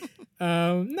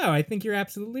it. No, I think you're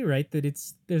absolutely right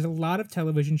that there's a lot of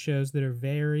television shows that are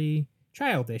very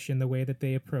childish in the way that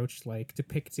they approach like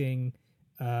depicting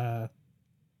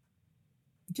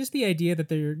just the idea that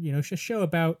they're a show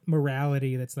about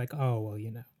morality that's like, oh well,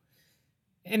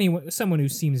 someone who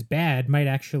seems bad might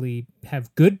actually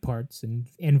have good parts and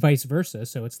vice versa.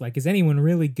 So it's like, is anyone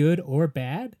really good or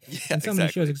bad? Yeah, and some of the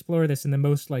shows explore this in the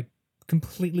most like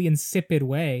completely insipid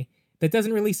way that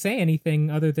doesn't really say anything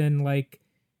other than like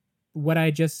what I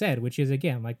just said, which is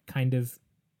again like kind of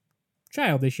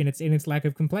childish in its lack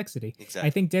of complexity. Exactly.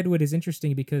 I think Deadwood is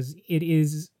interesting because it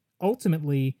is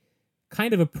ultimately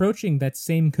kind of approaching that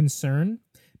same concern,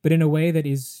 but in a way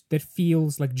that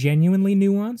feels like genuinely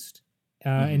nuanced.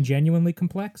 And genuinely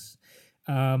complex.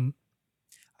 I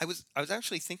was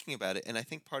actually thinking about it, and I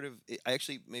think part of it, I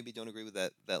actually maybe don't agree with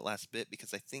that last bit,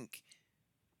 because I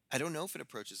don't know if it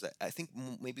approaches that. I think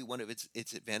maybe one of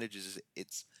its advantages is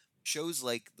it's shows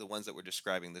like the ones that we're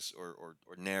describing, this or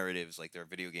narratives, like there are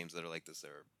video games that are like this,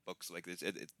 there are books like this.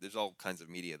 There's all kinds of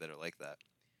media that are like that,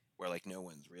 where like no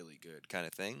one's really good kind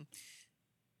of thing.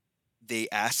 They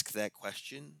ask that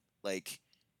question, like,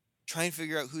 try and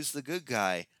figure out who's the good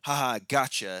guy. Haha,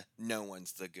 gotcha. No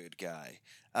one's the good guy.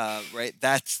 Right?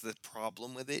 That's the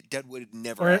problem with it. Deadwood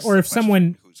never asks or if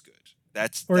someone who's good.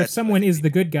 If someone is the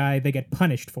good guy, they get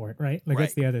punished for it, right? Like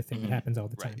that's the other thing that happens all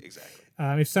the time. Right, exactly.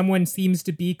 If someone seems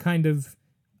to be kind of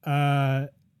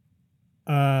like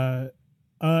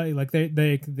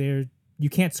they're you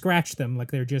can't scratch them,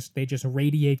 like they just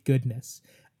radiate goodness.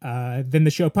 Then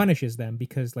the show punishes them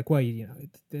because like, well,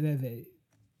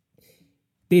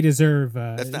 they deserve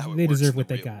what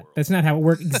they got. World. That's not how it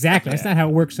works. Exactly. That's not how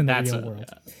it works in the real world.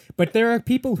 Yeah. But there are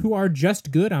people who are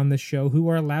just good on the show who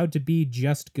are allowed to be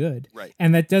just good. Right.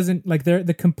 And that doesn't like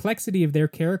the complexity of their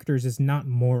characters is not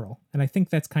moral. And I think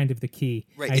that's kind of the key.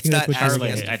 Right. I it's think not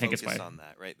I think it's fine on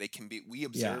that, right? They can be, we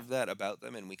observe that about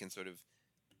them, and we can sort of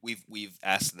we've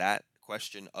asked that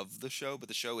question of the show, but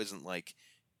the show isn't like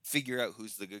figure out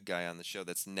who's the good guy on the show.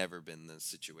 That's never been the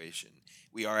situation.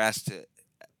 We are asked to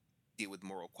deal with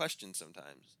moral questions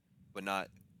sometimes, but not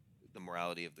the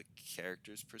morality of the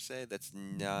characters per se. That's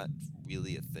not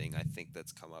really a thing. I think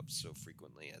that's come up so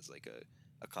frequently as like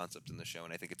a concept in the show,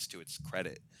 and I think it's to its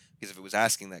credit, because if it was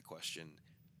asking that question,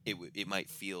 it might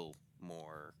feel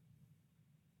more,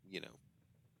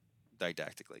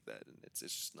 didactic like that, and it's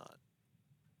just not.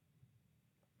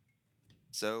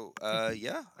 So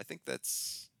yeah, I think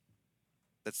that's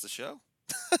the show.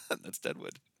 That's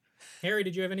Deadwood. Harry,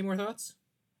 did you have any more thoughts?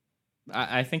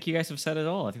 I think you guys have said it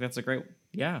all. I think that's a great...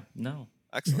 Yeah, no.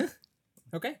 Excellent.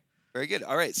 Okay. Very good.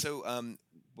 All right, so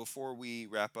before we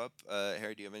wrap up,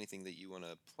 Harry, do you have anything that you want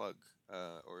to plug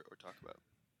or talk about?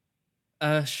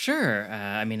 Sure.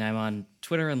 I mean, I'm on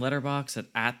Twitter and Letterboxd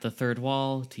at the Third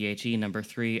Wall, THE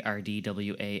 3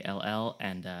 RDWALL,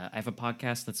 and I have a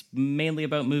podcast that's mainly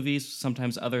about movies,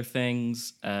 sometimes other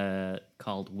things,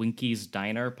 called Winky's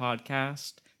Diner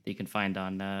Podcast that you can find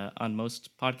on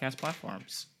most podcast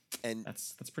platforms. And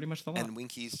that's pretty much the lot. And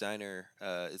Winky's Diner,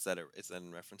 is that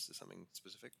in reference to something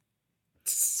specific?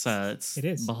 It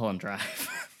is Mulholland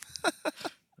Drive.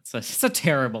 It's a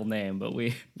terrible name, but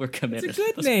we're committed. It's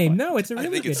a good name. No, it's a really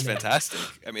good name. I think it's fantastic.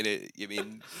 I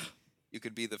mean, You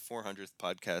could be the 400th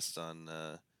podcast on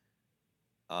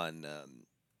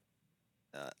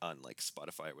like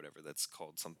Spotify or whatever. That's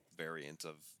called some variant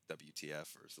of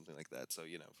WTF or something like that. So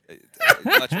it's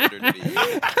much better to be.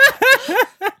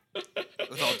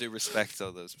 With all due respect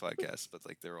to those podcasts, but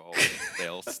like they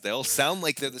all sound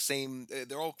like they're the same.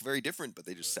 They're all very different, but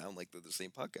they just sound like they're the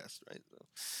same podcast, right?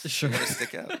 So Sure. they want to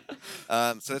stick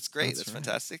out. So that's great. That's right.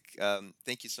 fantastic.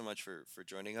 Thank you so much for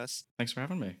joining us. Thanks for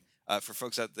having me. For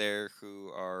folks out there who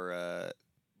are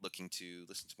looking to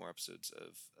listen to more episodes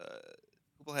of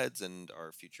Hoopleheads and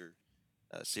our future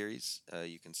series,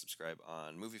 you can subscribe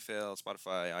on Movie Fail,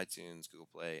 Spotify, iTunes, Google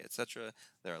Play, etc.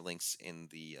 There are links in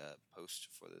the post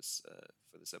for this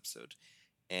episode,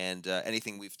 and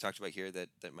anything we've talked about here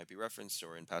that might be referenced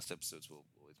or in past episodes will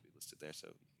always be listed there, so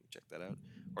you can check that out.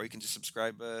 Or you can just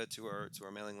subscribe to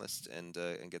our mailing list and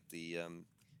get the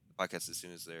podcasts as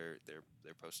soon as they're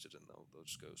posted, and they'll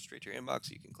just go straight to your inbox.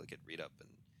 You can click it, read up,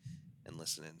 and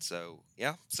listen in. So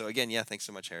again, thanks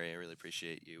so much, Harry. I really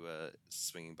appreciate you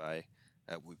swinging by.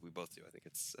 We both do. I think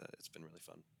it's been really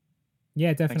fun.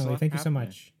 Yeah, definitely. Thank you so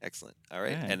much. Excellent. All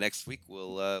right, and next week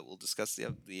we'll discuss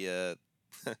the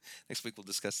next week we'll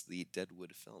discuss the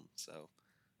Deadwood film. So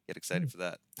get excited for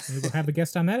that. We will have a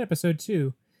guest on that episode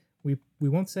too. We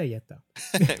won't say yet though.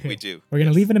 We do. We're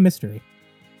gonna leave it a mystery.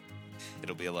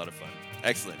 It'll be a lot of fun.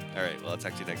 Excellent. All right. Well, I'll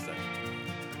talk to you next time.